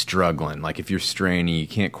like struggling, like if you're straining, you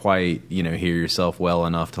can't quite, hear yourself well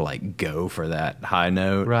enough to like go for that high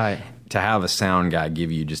note. Right. To have a sound guy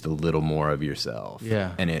give you just a little more of yourself.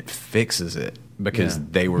 Yeah. And it fixes it because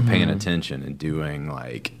they were paying attention and doing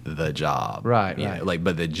like the job. Right. You know, like,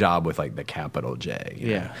 but the job with like the capital J. you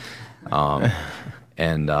Yeah. know?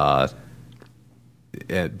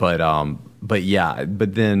 But yeah,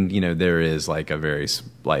 but then, there is like a very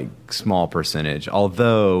like small percentage,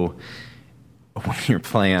 although when you're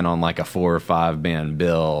playing on like a 4 or 5 band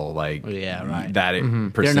bill, like Yeah, right. that They're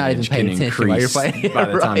percentage not even can paying attention while you're increase playing. by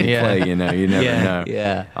the time Right. you Yeah. play. You know, you never know.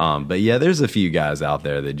 Yeah. But yeah, there's a few guys out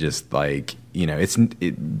there that just like, you know,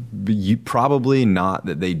 you probably not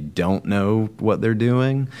that they don't know what they're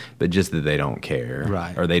doing, but just that they don't care,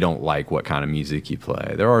 Right. Or they don't like what kind of music you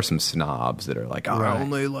play. There are some snobs that are like, I Right.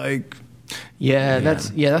 only like.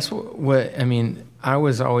 That's what I mean. I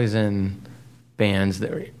was always in bands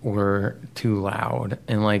that were too loud,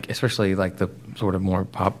 and like especially like the sort of more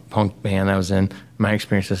pop punk band I was in. My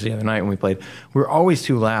experience this the other night when we played, we were always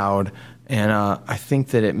too loud, and I think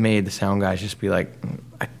that it made the sound guys just be like,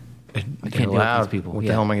 I they're can't deal with loud. these people. What Yeah.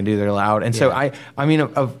 the hell am I gonna do? They're loud, and so Yeah. I mean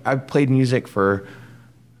I've played music for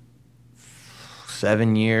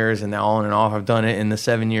 7 years, and now on and off I've done it in the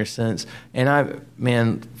 7 years since, and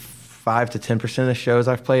 5 to 10% of the shows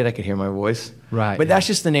I've played, I could hear my voice. Right. But that's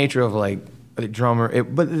just the nature of like the drummer.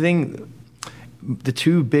 But the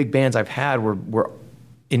two big bands I've had were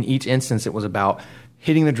in each instance it was about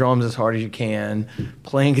hitting the drums as hard as you can,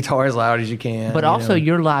 playing guitar as loud as you can. But you also know?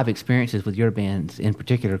 your live experiences with your bands, in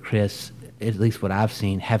particular, Chris, at least what I've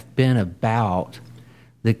seen, have been about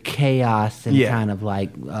the chaos and Yeah. kind of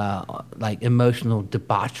like emotional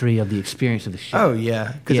debauchery of the experience of the show. Oh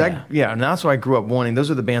yeah, because Yeah. and that's what I grew up wanting.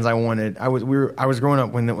 Those are the bands I wanted. I was growing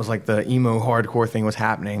up when it was like the emo hardcore thing was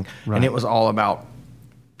happening, Right. and it was all about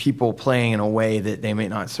people playing in a way that they may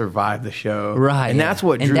not survive the show. Right, and yeah. that's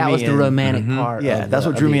what drew and that me was the in. romantic part. Yeah, of that's the-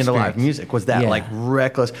 what of drew the me into live experience. music was that Yeah. like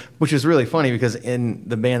reckless, which is really funny because in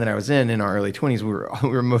the band that I was in our early 20s, we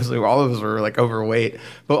were mostly all of us were like overweight,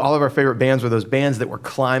 but all of our favorite bands were those bands that were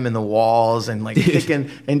climbing the walls and like kicking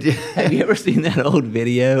and. Have you ever seen that old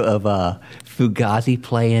video of Fugazi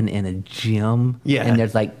playing in a gym? Yeah. And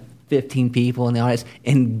there's like 15 people in the audience,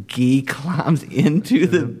 and Guy climbs into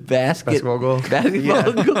the basketball goal. Yeah. And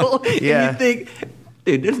you think,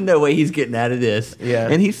 dude, there's no way he's getting out of this. Yeah.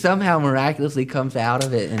 And he somehow miraculously comes out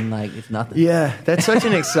of it, and like it's nothing. Yeah, that's such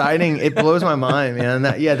an exciting. It blows my mind,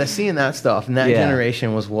 man. Seeing that stuff and that Yeah.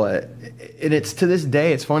 generation was what. And it's to this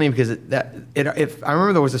day. It's funny because I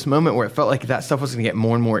remember there was this moment where it felt like that stuff was going to get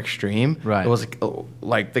more and more extreme. Right. It was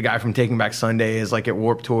like the guy from Taking Back Sunday is like at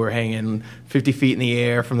Warped Tour, hanging 50 feet in the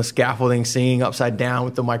air from the scaffolding, singing upside down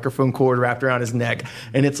with the microphone cord wrapped around his neck.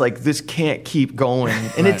 And it's like this can't keep going.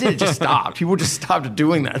 And it did. It just stopped. People just stopped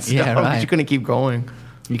doing that stuff. Yeah, right. You couldn't keep going.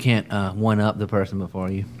 You can't one up the person before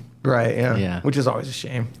you. Right. Yeah. Yeah. Which is always a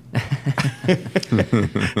shame.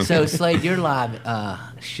 So, Slade, your live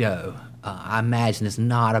show, I imagine, is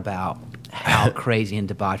not about how crazy and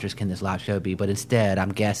debaucherous can this live show be, but instead,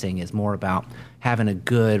 I'm guessing, is more about having a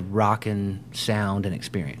good rockin' sound and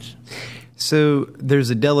experience. So there's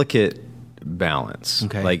a delicate balance.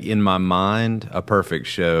 Okay. Like in my mind, a perfect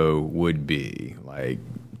show would be like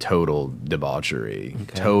total debauchery,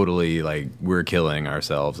 totally like we're killing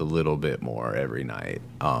ourselves a little bit more every night.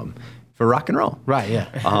 For rock and roll. Right, yeah.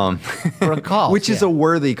 For a cause. Which is yeah. a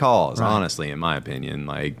worthy cause, Right. honestly, in my opinion.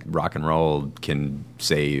 Like rock and roll can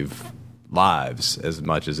save lives as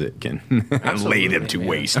much as it can lay them to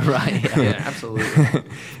waste. Right, yeah. Yeah, absolutely.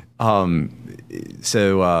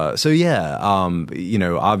 So yeah, you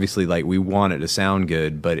know, obviously, like we want it to sound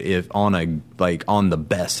good, but if on the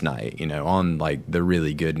best night, you know, on like the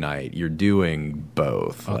really good night, you're doing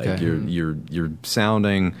both. Okay. Like you're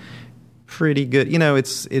sounding pretty good. You know,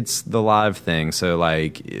 it's the live thing, so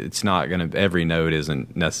like it's not gonna, every note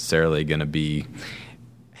isn't necessarily gonna be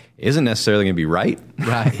right.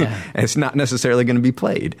 Right, yeah. It's not necessarily going to be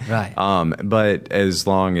played. Right. But as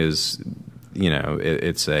long as, you know,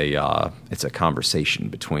 it's a conversation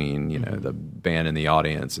between, you know, the band and the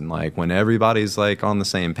audience, and like when everybody's like on the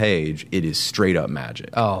same page, it is straight up magic.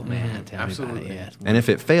 Oh, man. Tell Absolutely. me about it, yeah. And if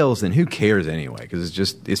it fails, then who cares anyway? Because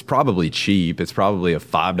it's probably cheap. It's probably a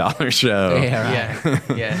 $5 show. Yeah,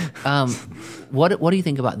 right. Yeah. What do you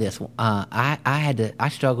think about this? I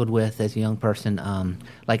struggled with, as a young person,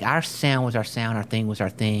 like our sound was our sound, our thing was our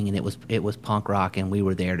thing, and it was punk rock, and we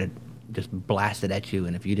were there to just blast it at you,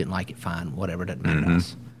 and if you didn't like it, fine, whatever, doesn't matter to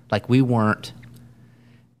us. Like we weren't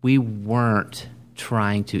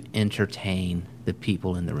trying to entertain the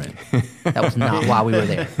people in the room. That was not why we were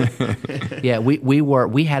there. Yeah,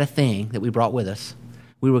 we had a thing that we brought with us.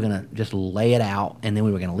 We were gonna just lay it out, and then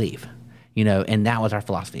we were gonna leave. You know, and that was our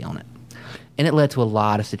philosophy on it. And it led to a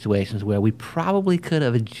lot of situations where we probably could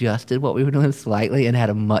have adjusted what we were doing slightly and had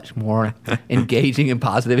a much more engaging and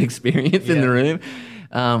positive experience in the room.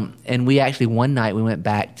 And we actually, one night, we went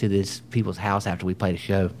back to this people's house after we played a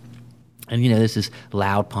show. And, you know, this is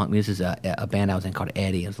loud punk. This is a band I was in called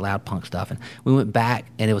Eddie. It was loud punk stuff. And we went back,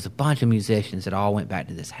 and it was a bunch of musicians that all went back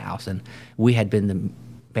to this house. And we had been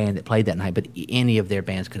band that played that night, but any of their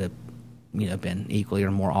bands could have, been equally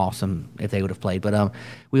or more awesome if they would have played. But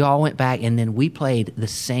we all went back, and then we played the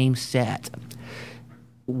same set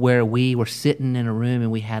where we were sitting in a room and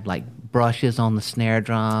we had like brushes on the snare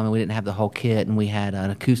drum, and we didn't have the whole kit, and we had an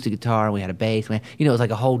acoustic guitar, and we had a bass. It was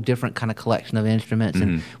like a whole different kind of collection of instruments,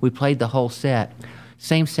 and we played the whole set,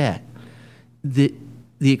 same set.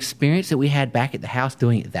 The experience that we had back at the house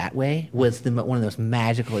doing it that way was one of those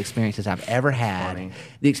magical experiences I've ever had. Funny.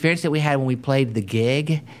 The experience that we had when we played the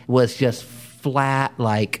gig was just flat,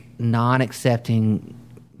 like non-accepting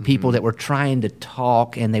people that were trying to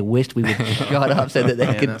talk, and they wished we would shut up so that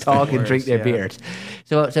they could talk and drink their beers.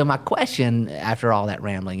 So my question after all that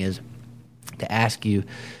rambling is to ask you,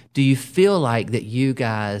 do you feel like that you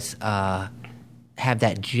guys have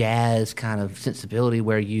that jazz kind of sensibility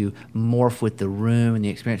where you morph with the room and the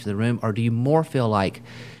experience of the room, or do you more feel like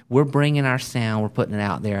we're bringing our sound, we're putting it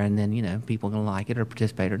out there, and then people are going to like it or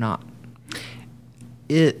participate or not?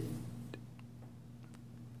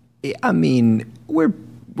 I mean, we're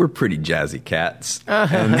pretty jazzy cats,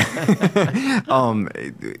 and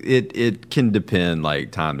it can depend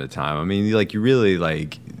like time to time. I mean, like you really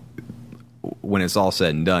like when it's all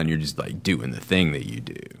said and done, you're just like doing the thing that you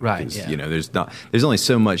do, right? Yeah. There's only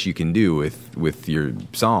so much you can do with your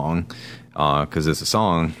song because it's a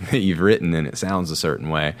song that you've written and it sounds a certain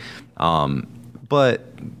way. But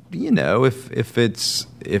if it's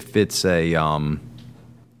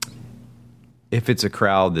a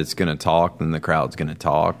crowd that's going to talk, then the crowd's going to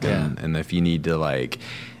talk. Yeah. And if you need to like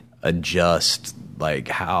adjust like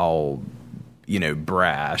how,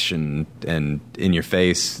 brash and in your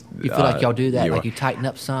face. You feel like y'all do that? Like you tighten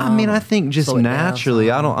up some? I mean, I think just naturally,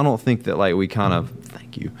 I don't don't think that like we kind of,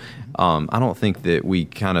 thank you. I don't think that we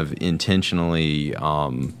kind of intentionally,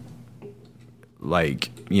 well,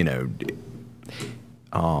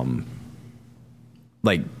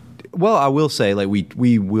 I will say, like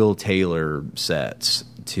we will tailor sets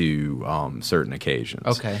to certain occasions.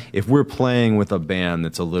 Okay. If we're playing with a band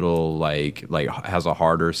that's a little like has a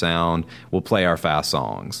harder sound, we'll play our fast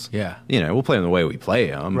songs. Yeah. We'll play them the way we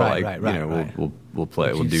play them. Right, but right. We'll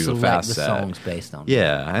play. We'll You do the select fast the set. songs based on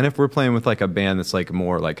Yeah, and if we're playing with like a band that's like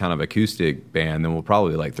more like kind of acoustic band, then we'll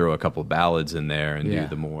probably like throw a couple ballads in there and do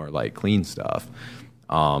the more like clean stuff.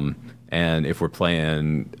 And if we're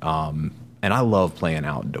playing, and I love playing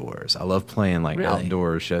outdoors. I love playing like Really?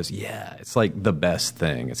 outdoor shows. Yeah, it's like the best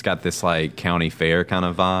thing. It's got this like county fair kind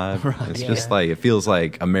of vibe. Right, It's yeah. just like it feels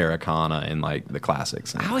like Americana in like the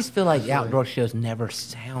classics. I always feel like outdoor shows never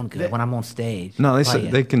sound good when I'm on stage. No, playing.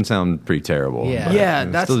 they can sound pretty terrible. Yeah. but Yeah,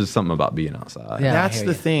 there's that's- still just something about being outside. Yeah. I That's hear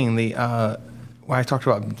the you. thing. When I talked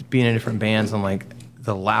about being in different bands and like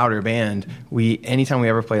the louder band, anytime we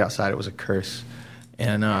ever played outside, it was a curse.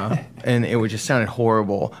 And it would just sounded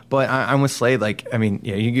horrible. But I'm with Slade. Like, I mean,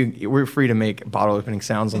 yeah, we're free to make bottle opening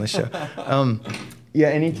sounds on this show. Yeah,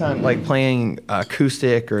 anytime like playing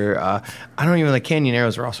acoustic or I don't even like Canyon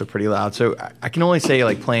Arrows are also pretty loud. So I can only say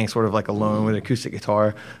like playing sort of like alone with acoustic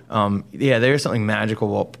guitar. Yeah, there's something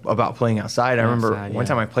magical about playing outside. I remember Outside, one yeah.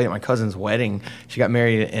 time I played at my cousin's wedding. She got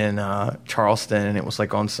married in Charleston, and it was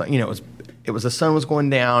like on it was the sun was going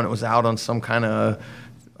down. It was out on some kind of,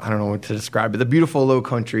 I don't know what to describe it, the beautiful low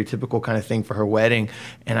country, typical kind of thing for her wedding.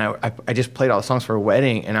 And I just played all the songs for her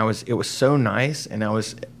wedding, and it was so nice, and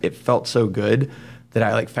it felt so good that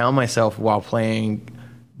I like found myself while playing,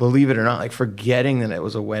 believe it or not, like forgetting that it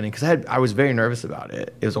was a wedding, because I was very nervous about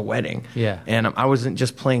it. It was a wedding. Yeah. And I wasn't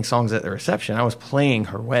just playing songs at the reception. I was playing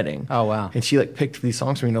her wedding. Oh, wow. And she like picked these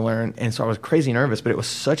songs for me to learn, and so I was crazy nervous, but it was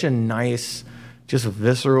such a nice, just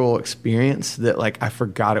visceral experience that like I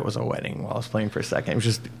forgot it was a wedding while I was playing for a second. It was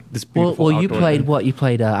just this beautiful. Well, you outdoor played thing. what? You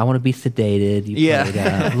played I Want to Be Sedated. You Yeah.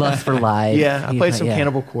 played Lust for Life. Yeah, I You played some yeah.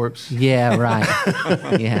 Cannibal Corpse. Yeah, right.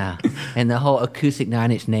 Yeah. And the whole acoustic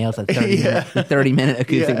Nine Inch Nails, the 30-minute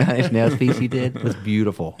acoustic Yeah. Nine Inch Nails piece you did was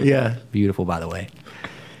beautiful. Yeah. Beautiful, by the way.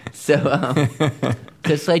 So,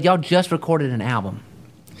 Slade, y'all just recorded an album.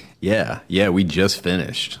 Yeah, we just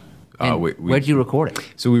finished. And where'd you record it?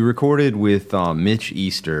 So we recorded with Mitch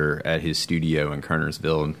Easter at his studio in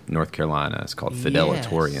Kernersville, North Carolina. It's called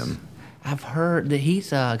Fidelatorium. Yes. I've heard that he's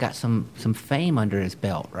got some fame under his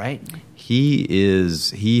belt, right?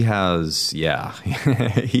 He has, yeah.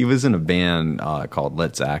 He was in a band called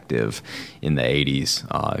Let's Active in the 80s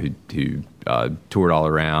who toured all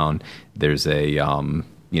around. There's a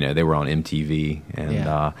they were on MTV, and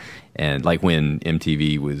Yeah. and like when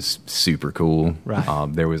MTV was super cool. Right.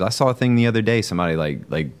 I saw a thing the other day. Somebody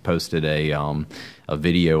like posted a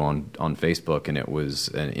video on Facebook, and it was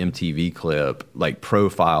an MTV clip, like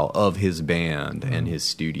profile of his band and his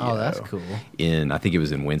studio. Oh, that's cool. I think it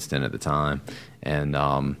was in Winston at the time, and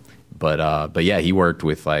but yeah, he worked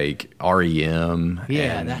with like REM.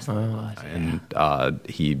 Yeah, and, that's what it was. Yeah. and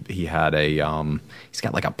he had he's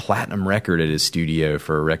got like a platinum record at his studio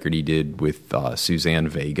for a record he did with Suzanne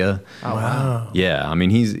Vega. Oh, wow. Yeah, I mean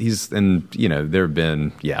he's and there have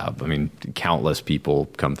been countless people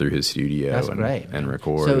come through his studio. That's great, and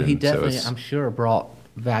record. So he and definitely, it's- I'm sure, brought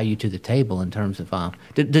value to the table in terms of.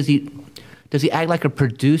 Does he act like a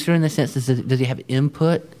producer in the sense? Does he have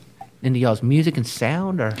input into y'all's music and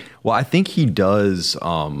sound, or? Well, I think he does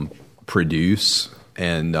produce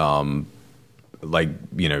and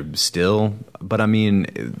still, but I mean,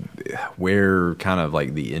 where kind of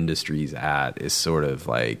like the industry's at is sort of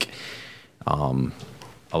like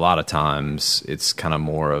a lot of times it's kind of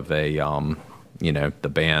more of a the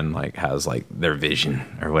band like has like their vision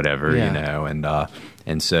or whatever, Yeah.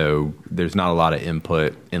 and so there's not a lot of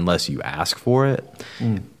input unless you ask for it.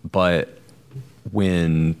 But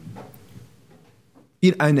when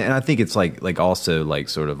and I think it's like also like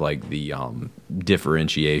sort of like the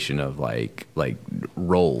differentiation of like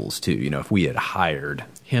roles too. If we had hired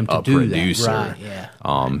Him to a do that. producer, Right,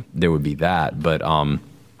 yeah. there would be that. But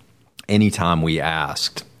anytime we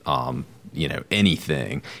asked,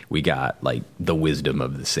 anything, we got like the wisdom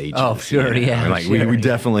of the sages. Oh, sure, yeah, And, like sure, we yeah.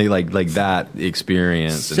 definitely like that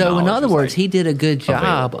experience. and So, in knowledge other was, words, like, he did a good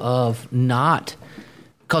job available. of not,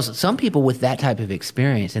 because some people with that type of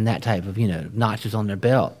experience and that type of notches on their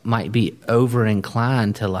belt might be over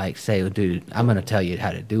inclined to like say, "Oh, dude, I'm going to tell you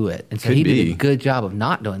how to do it." And so Could he did be. a good job of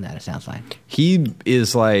not doing that. It sounds like. He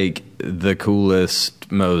is like the coolest,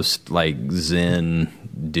 most like zen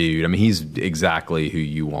dude. I mean, he's exactly who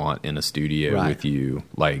you want in a studio Right. with you,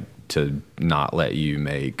 like to not let you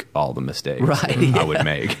make all the mistakes Right, I would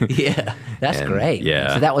make. Yeah, that's And, great.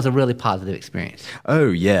 yeah. So that was a really positive experience. Oh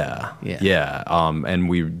yeah, Yeah. yeah. And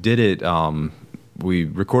we did it. We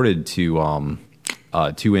recorded to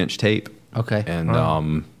 2-inch tape. Okay.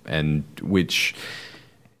 And which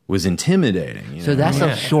was intimidating. So that's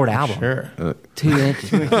a short album. Sure. 2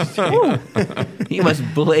 inches. Woo. You must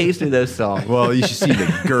blaze through those songs. Well, you should see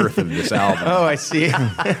the girth of this album. Oh, I see.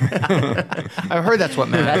 I've heard that's what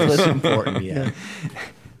matters. That's what's important. Yeah.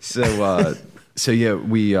 So yeah,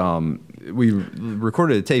 we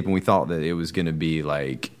recorded a tape and we thought that it was going to be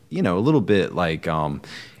like a little bit like it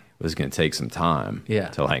was going to take some time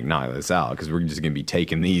to like knock this out because we're just going to be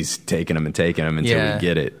taking them until we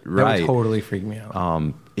get it right. That would totally freak me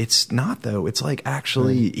out. It's not though. It's like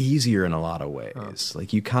actually easier in a lot of ways.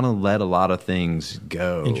 Like you kind of let a lot of things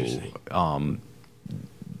go. Interesting.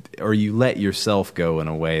 Or you let yourself go in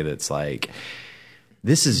a way that's like,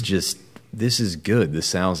 this is good. This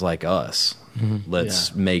sounds like us.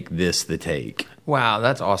 Let's make this the take. Wow,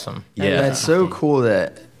 that's awesome. Yeah. That's so cool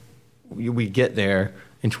that we get there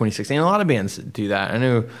in 2016. A lot of bands do that. I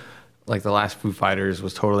know like the last Foo Fighters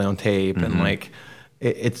was totally on tape and like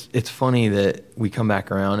it's funny that we come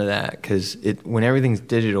back around to that because when everything's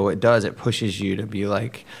digital, it pushes you to be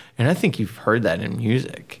like, and I think you've heard that in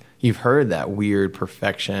music. You've heard that weird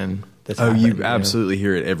perfection that's happened, You absolutely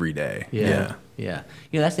hear it every day. Yeah.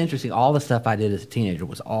 That's interesting. All the stuff I did as a teenager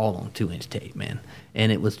was all on 2-inch tape, man.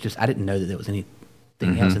 And it was just, I didn't know that there was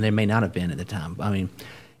anything else, and there may not have been at the time. I mean,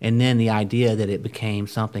 and then the idea that it became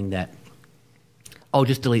something that,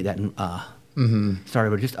 just delete that and sorry,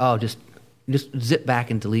 but just zip back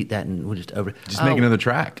and delete that and we'll just over. Just make another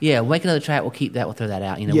track. Yeah, we'll make another track. We'll keep that. We'll throw that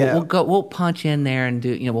out. Yeah. We'll punch in there and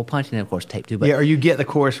do. We'll punch in, of course, tape too. But or you get the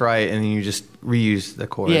chorus right and then you just reuse the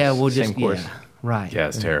chorus. yeah, we'll same just chorus. right. Yeah,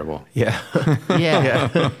 it's terrible. Yeah.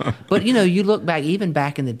 Yeah. But you look back, even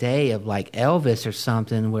back in the day of like Elvis or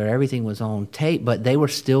something where everything was on tape, but they were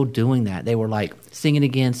still doing that. They were like sing it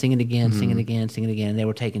again, sing it again, sing it again, sing it again. They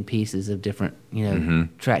were taking pieces of different,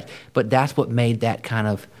 tracks. But that's what made that kind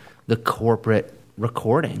of the corporate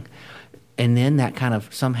recording. And then that kind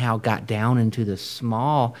of somehow got down into the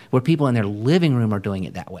small, where people in their living room are doing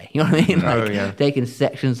it that way. You know what I mean? Oh, Like yeah. taking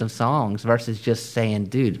sections of songs versus just saying,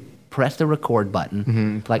 dude, press the record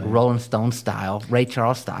button, like Rolling Stone style, Ray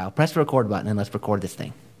Charles style. Press the record button and let's record this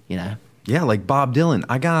thing, Yeah, like Bob Dylan.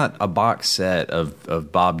 I got a box set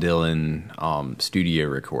of Bob Dylan studio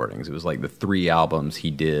recordings. It was like the 3 albums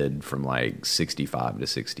he did from like 65 to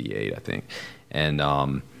 68, I think. And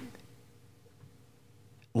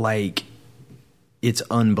like it's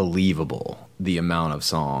unbelievable the amount of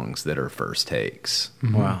songs that are first takes.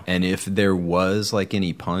 Wow. And if there was like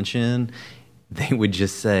any punch in, they would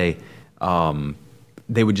just say,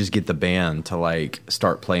 they would just get the band to like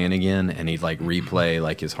start playing again, and he'd like replay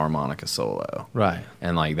like his harmonica solo. Right.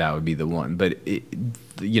 And like that would be the one. But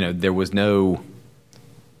there was no,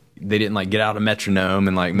 they didn't like get out a metronome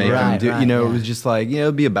and like make them do, it was just like,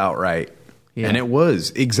 it'd be about right. Yeah. And it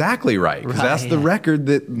was exactly right, because that's the record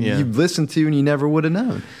that you've listened to and you never would have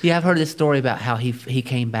known. Yeah, I've heard this story about how he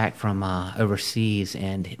came back from overseas,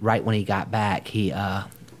 and right when he got back, the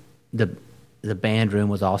band room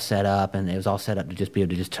was all set up, and it was all set up to just be able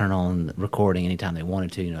to just turn on recording anytime they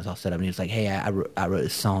wanted to. It was all set up, and he was like, "Hey, I wrote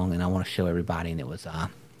this song, and I want to show everybody." And it was, God,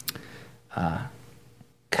 I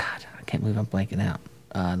can't believe I'm blanking out.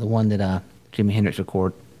 The one that Jimi Hendrix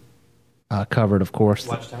covered, of course.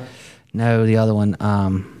 Watchtower? No, the other one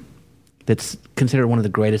that's considered one of the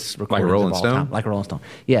greatest recordings like Rolling of all Stone? time. Like a Rolling Stone.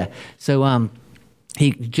 Yeah. So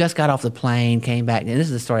he just got off the plane, came back, and this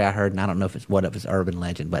is a story I heard, and I don't know if it's urban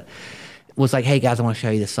legend, but was like, "Hey guys, I want to show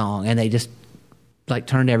you the song," and they just like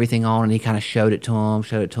turned everything on, and he kind of showed it to him,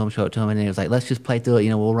 and he was like, "Let's just play through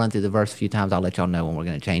it. We'll run through the verse a few times. I'll let y'all know when we're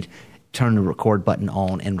going to change." Turned the record button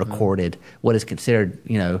on and recorded what is considered,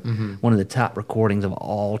 one of the top recordings of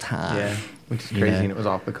all time. Yeah, which is crazy, and it was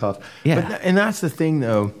off the cuff. Yeah, and that's the thing,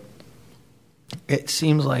 though. It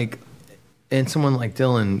seems like, and someone like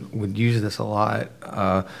Dylan would use this a lot.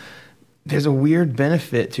 There's a weird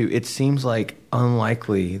benefit to. It seems like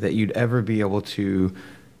unlikely that you'd ever be able to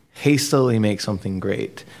hastily make something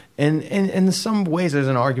great. And in some ways, there's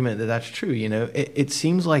an argument that that's true. It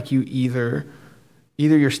seems like you either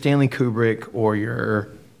you're Stanley Kubrick or you're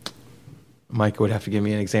Mike would have to give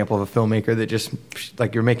me an example of a filmmaker that just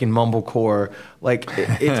like you're making mumblecore. Like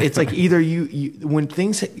it's like either you when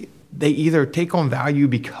things they either take on value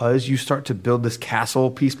because you start to build this castle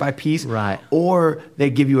piece by piece, right? Or they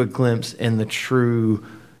give you a glimpse in the true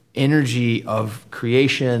energy of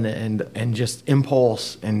creation and just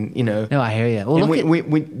impulse and No, I hear you. Well,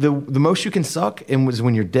 the most you can suck was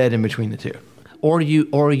when you're dead in between the two. Or you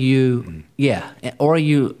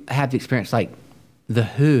have the experience like The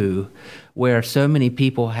Who, where so many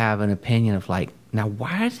people have an opinion of like, now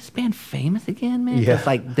why is this band famous again, man? Yeah. It's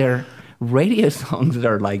like their radio songs that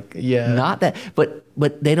are like not that,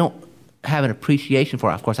 but they don't have an appreciation for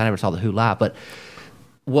it. Of course, I never saw The Who live, but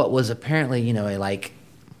what was apparently a like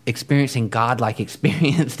experiencing godlike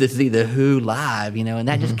experience to see The Who live, and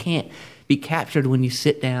that just can't be captured when you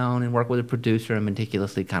sit down and work with a producer and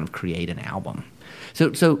meticulously kind of create an album.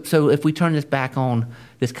 So if we turn this back on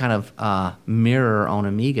this kind of mirror on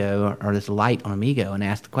Amigo, or this light on Amigo, and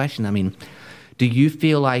ask the question, I mean, do you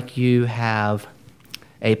feel like you have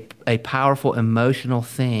a powerful emotional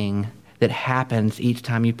thing that happens each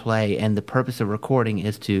time you play, and the purpose of recording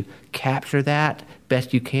is to capture that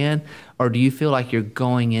best you can? Or do you feel like you're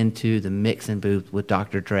going into the mixing booth with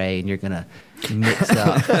Dr. Dre and you're going to mix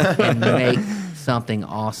up and make something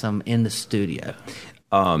awesome in the studio?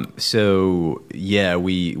 So yeah,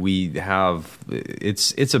 we have,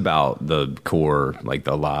 it's about the core, like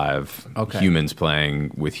the live humans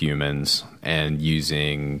playing with humans and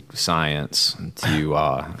using science to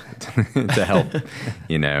to help,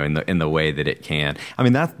 in the way that it can. I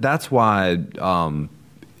mean, that's why, not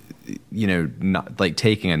like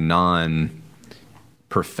taking a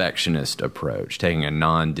non-perfectionist approach, taking a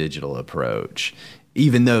non-digital approach,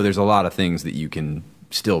 even though there's a lot of things that you can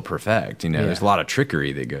still perfect, there's a lot of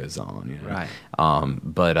trickery that goes on, right?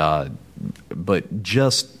 But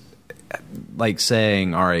just like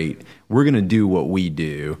saying, all right, we're gonna do what we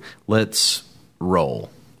do, let's roll,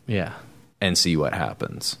 and see what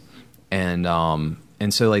happens, and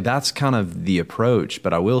so like that's kind of the approach.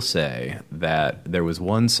 But I will say that there was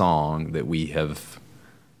one song that we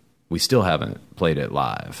still haven't played it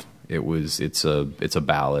live. It's a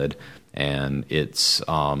ballad, and it's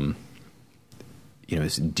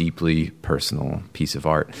it's a deeply personal piece of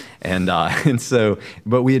art, and so,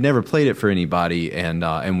 but we had never played it for anybody,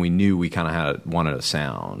 and we knew we kind of wanted a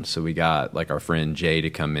sound, so we got like our friend Jay to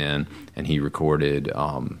come in, and he recorded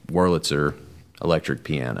Wurlitzer electric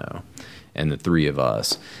piano, and the three of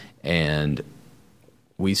us, and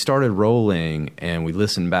we started rolling, and we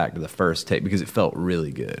listened back to the first take because it felt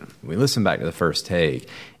really good. We listened back to the first take,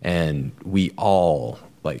 and we all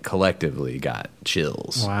like collectively got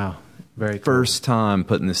chills. Wow. Very cool. First time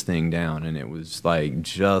putting this thing down, and it was like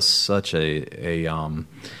just such a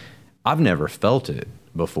I've never felt it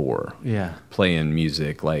before. Yeah, playing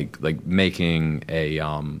music, like making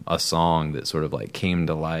a song that sort of like came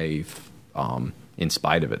to life in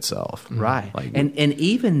spite of itself. Right. Like, and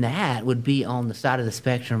even that would be on the side of the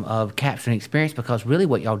spectrum of capturing experience, because really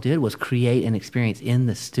what y'all did was create an experience in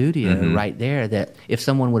the studio right there that if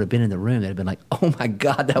someone would have been in the room, they'd have been like, oh my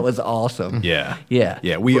God, that was awesome. Yeah. Yeah.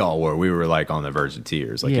 Yeah, we all were. We were like on the verge of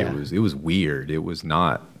tears. Like Yeah. it was weird. It was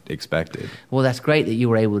not expected. Well, that's great that you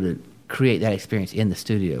were able to create that experience in the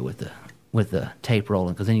studio with the tape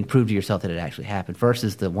rolling, because then you prove to yourself that it actually happened,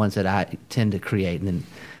 versus the ones that I tend to create and then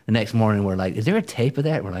the next morning we're like, is there a tape of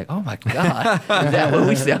that? And we're like, oh my God, is that what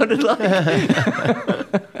we sounded like?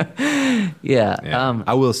 Yeah.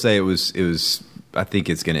 I will say it was I think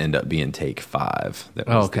it's going to end up being take 5. That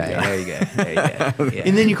was Okay, there you go. There you go. Yeah.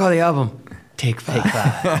 And then you call the album Take 5. Take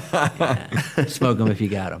 5. Yeah. Smoke them if you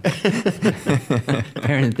got them.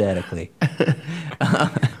 Parenthetically.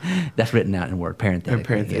 That's written out in Word,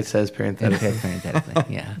 parenthetically. It says It parenthetically. says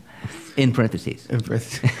parenthetically, yeah. In parentheses. In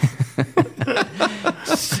parentheses.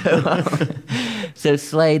 So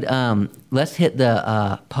Slade, let's hit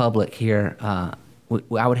the public here. I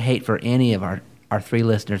would hate for any of our 3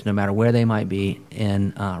 listeners, no matter where they might be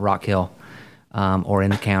in Rock Hill or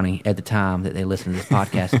in the county at the time that they listen to this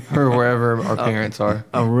podcast, Or wherever our parents are.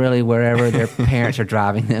 or really wherever their parents are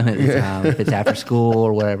driving them at the time, if it's after school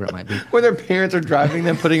or whatever it might be. Where their parents are driving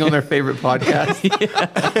them, putting on their favorite podcast.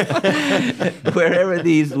 Wherever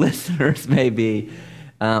these listeners may be,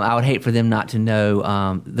 I would hate for them not to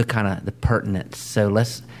know the kind of the pertinence. So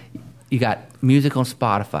you got music on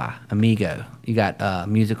Spotify, Amigo. You got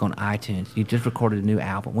music on iTunes. You just recorded a new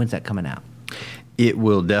album. When's that coming out? It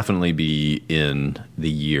will definitely be in the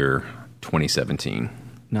year 2017.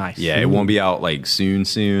 Nice. Yeah, it won't be out like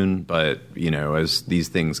soon, but as these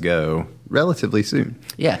things go, relatively soon.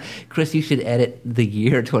 Yeah, Chris, you should edit the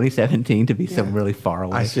year 2017 to be something really far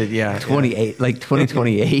away. I should, yeah. 28, like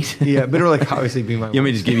 2028. Yeah, but it'll obviously be my You want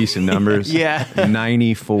me to just give you some numbers? Yeah.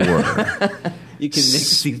 94. You can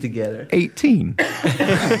mix these together. 18.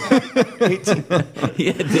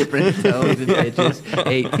 Yeah, different tones and pitches.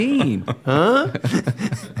 18. Huh?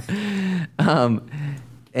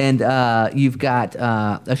 And you've got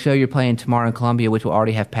a show you're playing tomorrow in Columbia, which will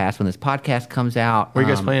already have passed when this podcast comes out. Where are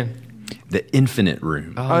you guys playing? The Infinite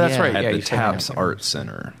Room. Oh, that's yeah. right. At Yeah, the you said Taps that. Art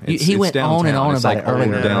Center. He went on and downtown. on It's about like it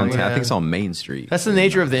earlier. old downtown. Yeah. I think it's on Main Street. That's the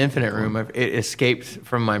nature of the Infinite Room. It escaped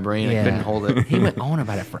from my brain. I couldn't hold it. He went on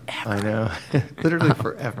about it forever. I know. Literally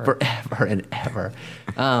forever. Forever and ever.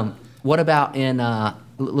 What about in a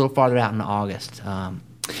little farther out in August?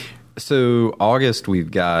 So August, we've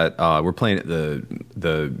got we're playing at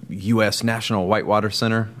the U.S. National Whitewater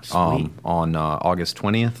Center on August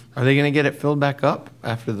 20th. Are they going to get it filled back up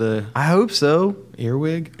after the I hope so.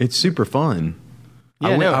 earwig? It's super fun. Yeah,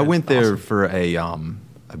 I went it's there awesome. for a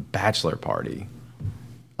bachelor party.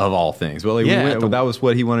 Of all things. Well, Yeah, that was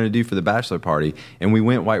what he wanted to do for the bachelor party. And we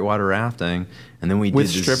went whitewater rafting, and then we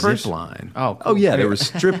With did the strippers? zip line. Oh, cool. Oh, yeah, there were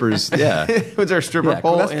strippers. Yeah. Was there a stripper Yeah,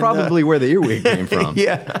 pole? that's in probably where the earwig came from.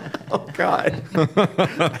 Yeah. Oh, God.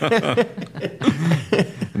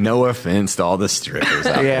 No offense to all the strippers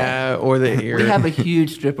out there. Yeah, or the ear. We have a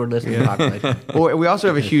huge stripper listening population. Or we also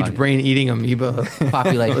have a huge funny. brain-eating amoeba.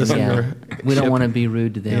 Population, yeah. Listener. We don't want to be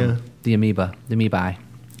rude to them. Yeah. The amoebae.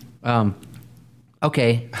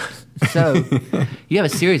 Okay, so you have a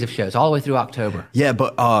series of shows all the way through October. Yeah,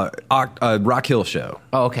 but Rock Hill show.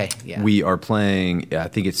 Oh, okay, yeah. We are playing, I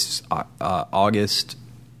think it's August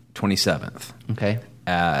 27th okay.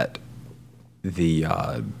 at the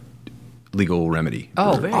Legal Remedy.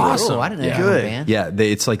 Oh, very Awesome. cool. I didn't know Yeah. you had a Good. band. Yeah,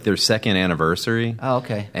 it's like their second anniversary. Oh,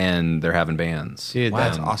 okay. And they're having bands. Dude,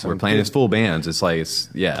 that's And awesome. We're playing Good. as full bands. It's like,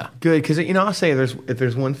 yeah. Good, because I'll say if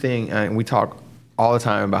there's one thing, and we talk all the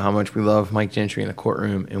time about how much we love Mike Gentry in the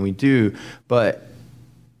courtroom, and we do, but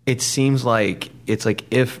it seems like it's like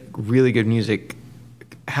if really good music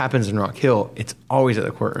happens in Rock Hill, it's always at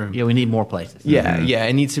the courtroom. Yeah, we need more places. Yeah,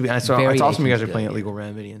 it needs to be. So it's awesome you guys Variation's are playing good, at Legal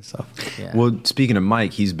Remedy and stuff. Yeah. Well, speaking of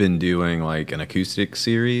Mike, he's been doing like an acoustic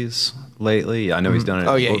series lately. I know he's done it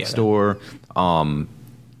at the bookstore.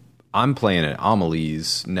 I'm playing at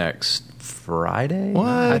Amelie's next Friday. What?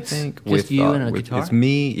 I think. Just you and a guitar? It's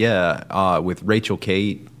me, yeah. With Rachel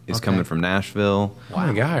Kate is coming from Nashville. Oh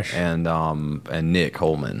my gosh. And Nick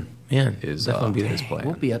Holman Man, is definitely be playing.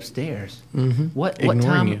 We'll be upstairs. Mm-hmm. What Ignoring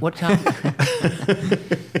time? you. What time?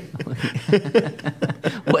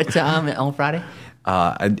 What time on Friday?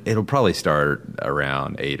 It'll probably start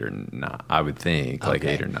around 8 or 9, I would think, like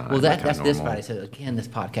Okay. 8 or 9. Well, like that's kinda this normal. Friday. So again, this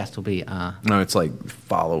podcast will be. No, it's like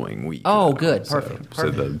following week. Oh, good. So- Perfect. So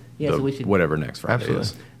the Yeah, so we should- whatever next Friday Absolutely.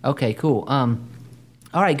 is. Okay, cool.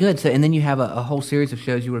 All right, good. So, and then you have a whole series of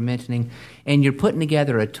shows you were mentioning, and you're putting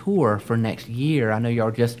together a tour for next year. I know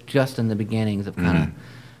y'all just in the beginnings of kind of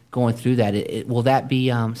going through that. Will that be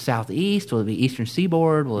southeast? Will it be eastern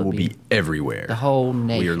seaboard? Will it We'll be everywhere. the whole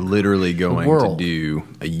nation? We are literally going to world. do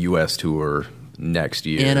a U.S. tour next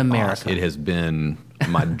year. In America. It has been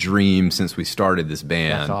my dream since we started this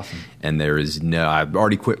band. That's awesome. And there is I've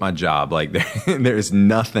already quit my job. Like there is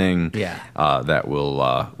nothing that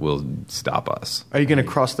will stop us. Are you going to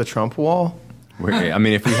cross the Trump wall? I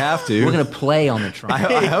mean, if we have to. We're going to play on the Trump.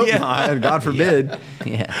 I hope not. God forbid.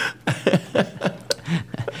 Yeah.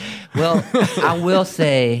 Well, I will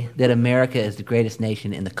say that America is the greatest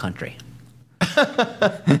nation in the country.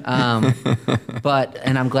 And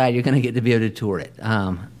I'm glad you're going to get to be able to tour it.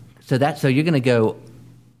 So you're going to go.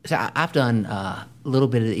 So I've done a little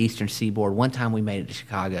bit of the Eastern Seaboard. One time we made it to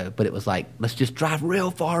Chicago, but it was like, let's just drive real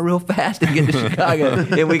far, real fast, and get to Chicago,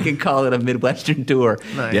 and we can call it a Midwestern tour.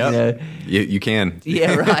 Nice. Yep. You can.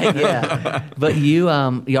 Yeah, right. Yeah, but you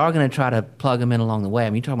are going to try to plug them in along the way. I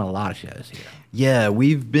mean, you're talking about a lot of shows here. Yeah,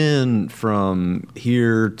 we've been from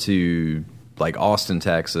here to like Austin,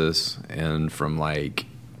 Texas, and from like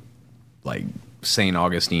St.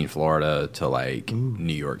 Augustine, Florida to like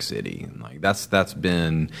New York City. And like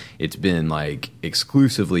it's been like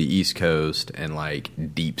exclusively East Coast and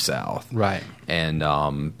like deep South. Right. And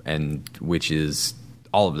which is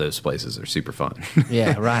all of those places are super fun.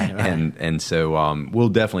 Yeah, right. And so we'll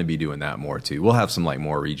definitely be doing that more too. We'll have some like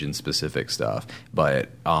more region specific stuff, but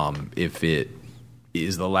if it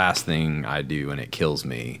is the last thing I do and it kills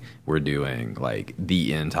me, we're doing like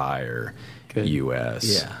the entire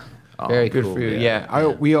US. Yeah. Very Good cool. for you. Yeah.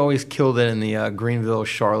 We always killed it in the Greenville,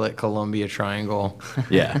 Charlotte, Columbia triangle.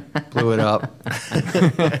 Yeah. Blew it up.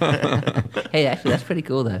 Hey, actually, that's pretty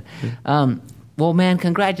cool, though. Well, man,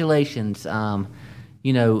 congratulations.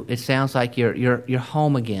 It sounds like you're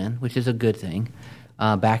home again, which is a good thing.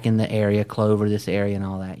 Back in the area, Clover, this area, and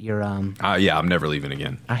all that. You're Yeah, I'm never leaving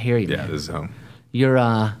again. I hear you. Yeah, Man. this is home. You're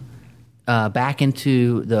back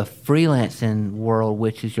into the freelancing world,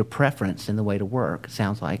 which is your preference in the way to work. It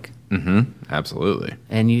sounds like. Mm-hmm. Absolutely.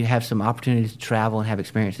 And you have some opportunities to travel and have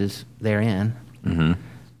experiences therein.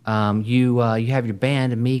 Mm-hmm. You have your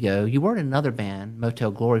band, Amigo. You were in another band,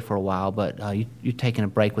 Motel Glory, for a while, but you're taking a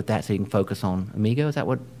break with that so you can focus on Amigo. Is that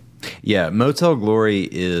what? Yeah, Motel Glory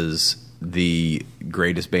is the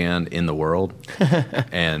greatest band in the world,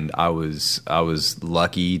 and I was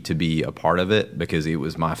lucky to be a part of it because it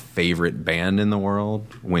was my favorite band in the world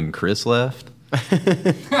when Chris left.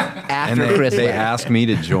 After Chris they left. asked me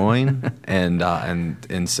to join,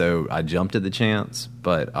 and so I jumped at the chance.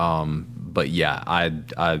 But yeah,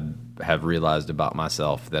 I have realized about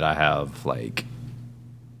myself that I have like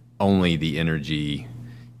only the energy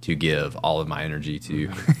to give all of my energy to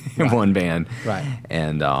one band, Right.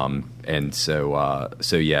 And so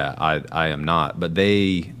yeah, I am not. But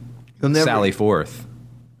they never- sally forth.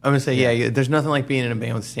 I'm going to say, yeah, there's nothing like being in a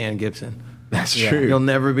band with Stan Gibson. That's Yeah. true. You'll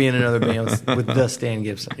never be in another band with the Stan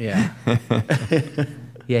Gibson. Yeah.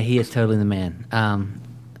 Yeah, he is totally the man.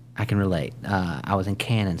 I can relate. I was in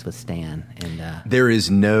Cannons with Stan, and There is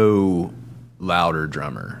no louder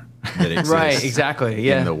drummer that exists Right, exactly.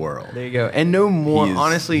 Yeah. in the world. There you go. And no more, He is-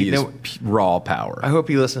 honestly, he is no, raw power. I hope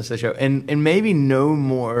he listens to the show. And maybe no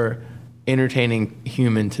more entertaining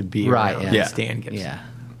human to be right. around Yeah. than Yeah. Stan Gibson. Yeah.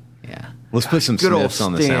 Yeah. Let's put some Good old Smiths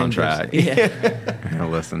on the Stan soundtrack. Gibson. Yeah.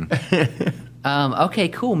 Listen. Okay,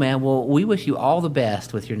 cool, man. Well, we wish you all the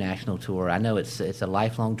best with your national tour. I know it's a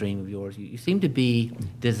lifelong dream of yours. You seem to be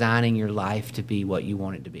designing your life to be what you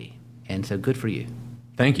want it to be, and so good for you.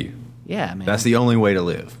 Thank you. Yeah, man. That's the only way to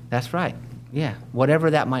live. That's right. Yeah,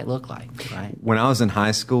 whatever that might look like, right? When I was in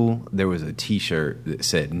high school, there was a T-shirt that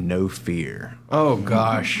said "No Fear," Oh,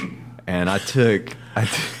 gosh. and I took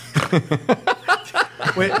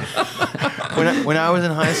When I was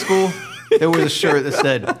in high school, there was a shirt that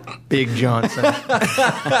said Big Johnson.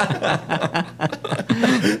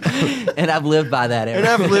 And I've lived by that ever. And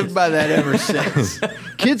I've lived by that ever since.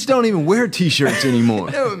 Kids don't even wear T-shirts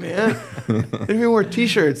anymore. No, man. They don't even wear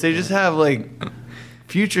T-shirts. They just have, like,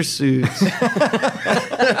 future suits.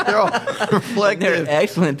 They're all reflective. They're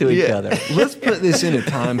excellent to each Yeah. other. Let's put this in a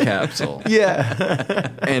time capsule Yeah.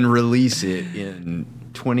 and release it in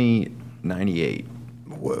 2098.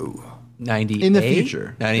 Whoa. 98? In the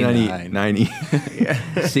future. 99. 90.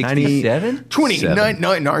 67?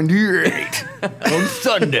 98 on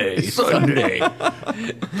Sunday. Sunday.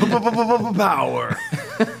 Power.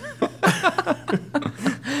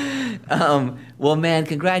 Well, man,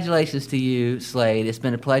 congratulations to you, Slade. It's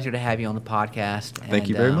been a pleasure to have you on the podcast. Thank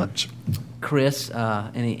you very much. Chris,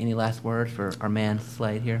 any last words for our man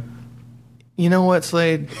Slade here? You know what,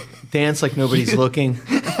 Slade? Dance like nobody's looking.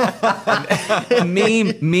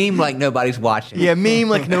 meme like nobody's watching. Yeah, meme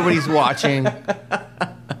like nobody's watching.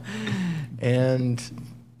 and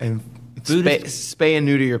Buddhist- spay and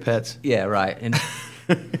neuter your pets. Yeah, right. And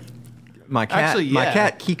My cat, Actually, my yeah.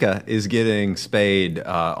 cat Kika is getting spayed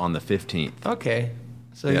on the 15th. Okay.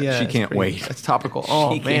 So Yeah, she it's can't wait. That's topical.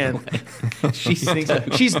 Oh She man, can't she's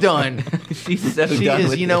she's done. she's so She done is.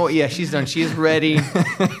 with You know what? Yeah, she's done. She is ready.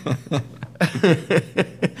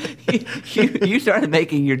 you started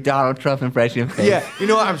making your Donald Trump impression face. Yeah. You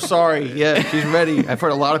know what? I'm sorry. Yeah, she's ready. I've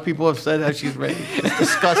heard a lot of people have said that she's ready. It's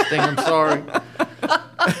disgusting. I'm sorry.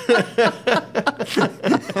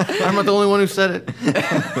 I'm not the only one who said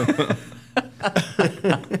it.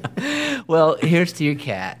 Well, here's to your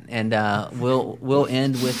cat, and we'll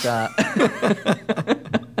end with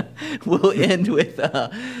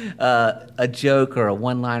a joke or a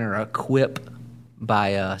one-liner or a quip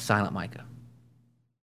by Silent Micah.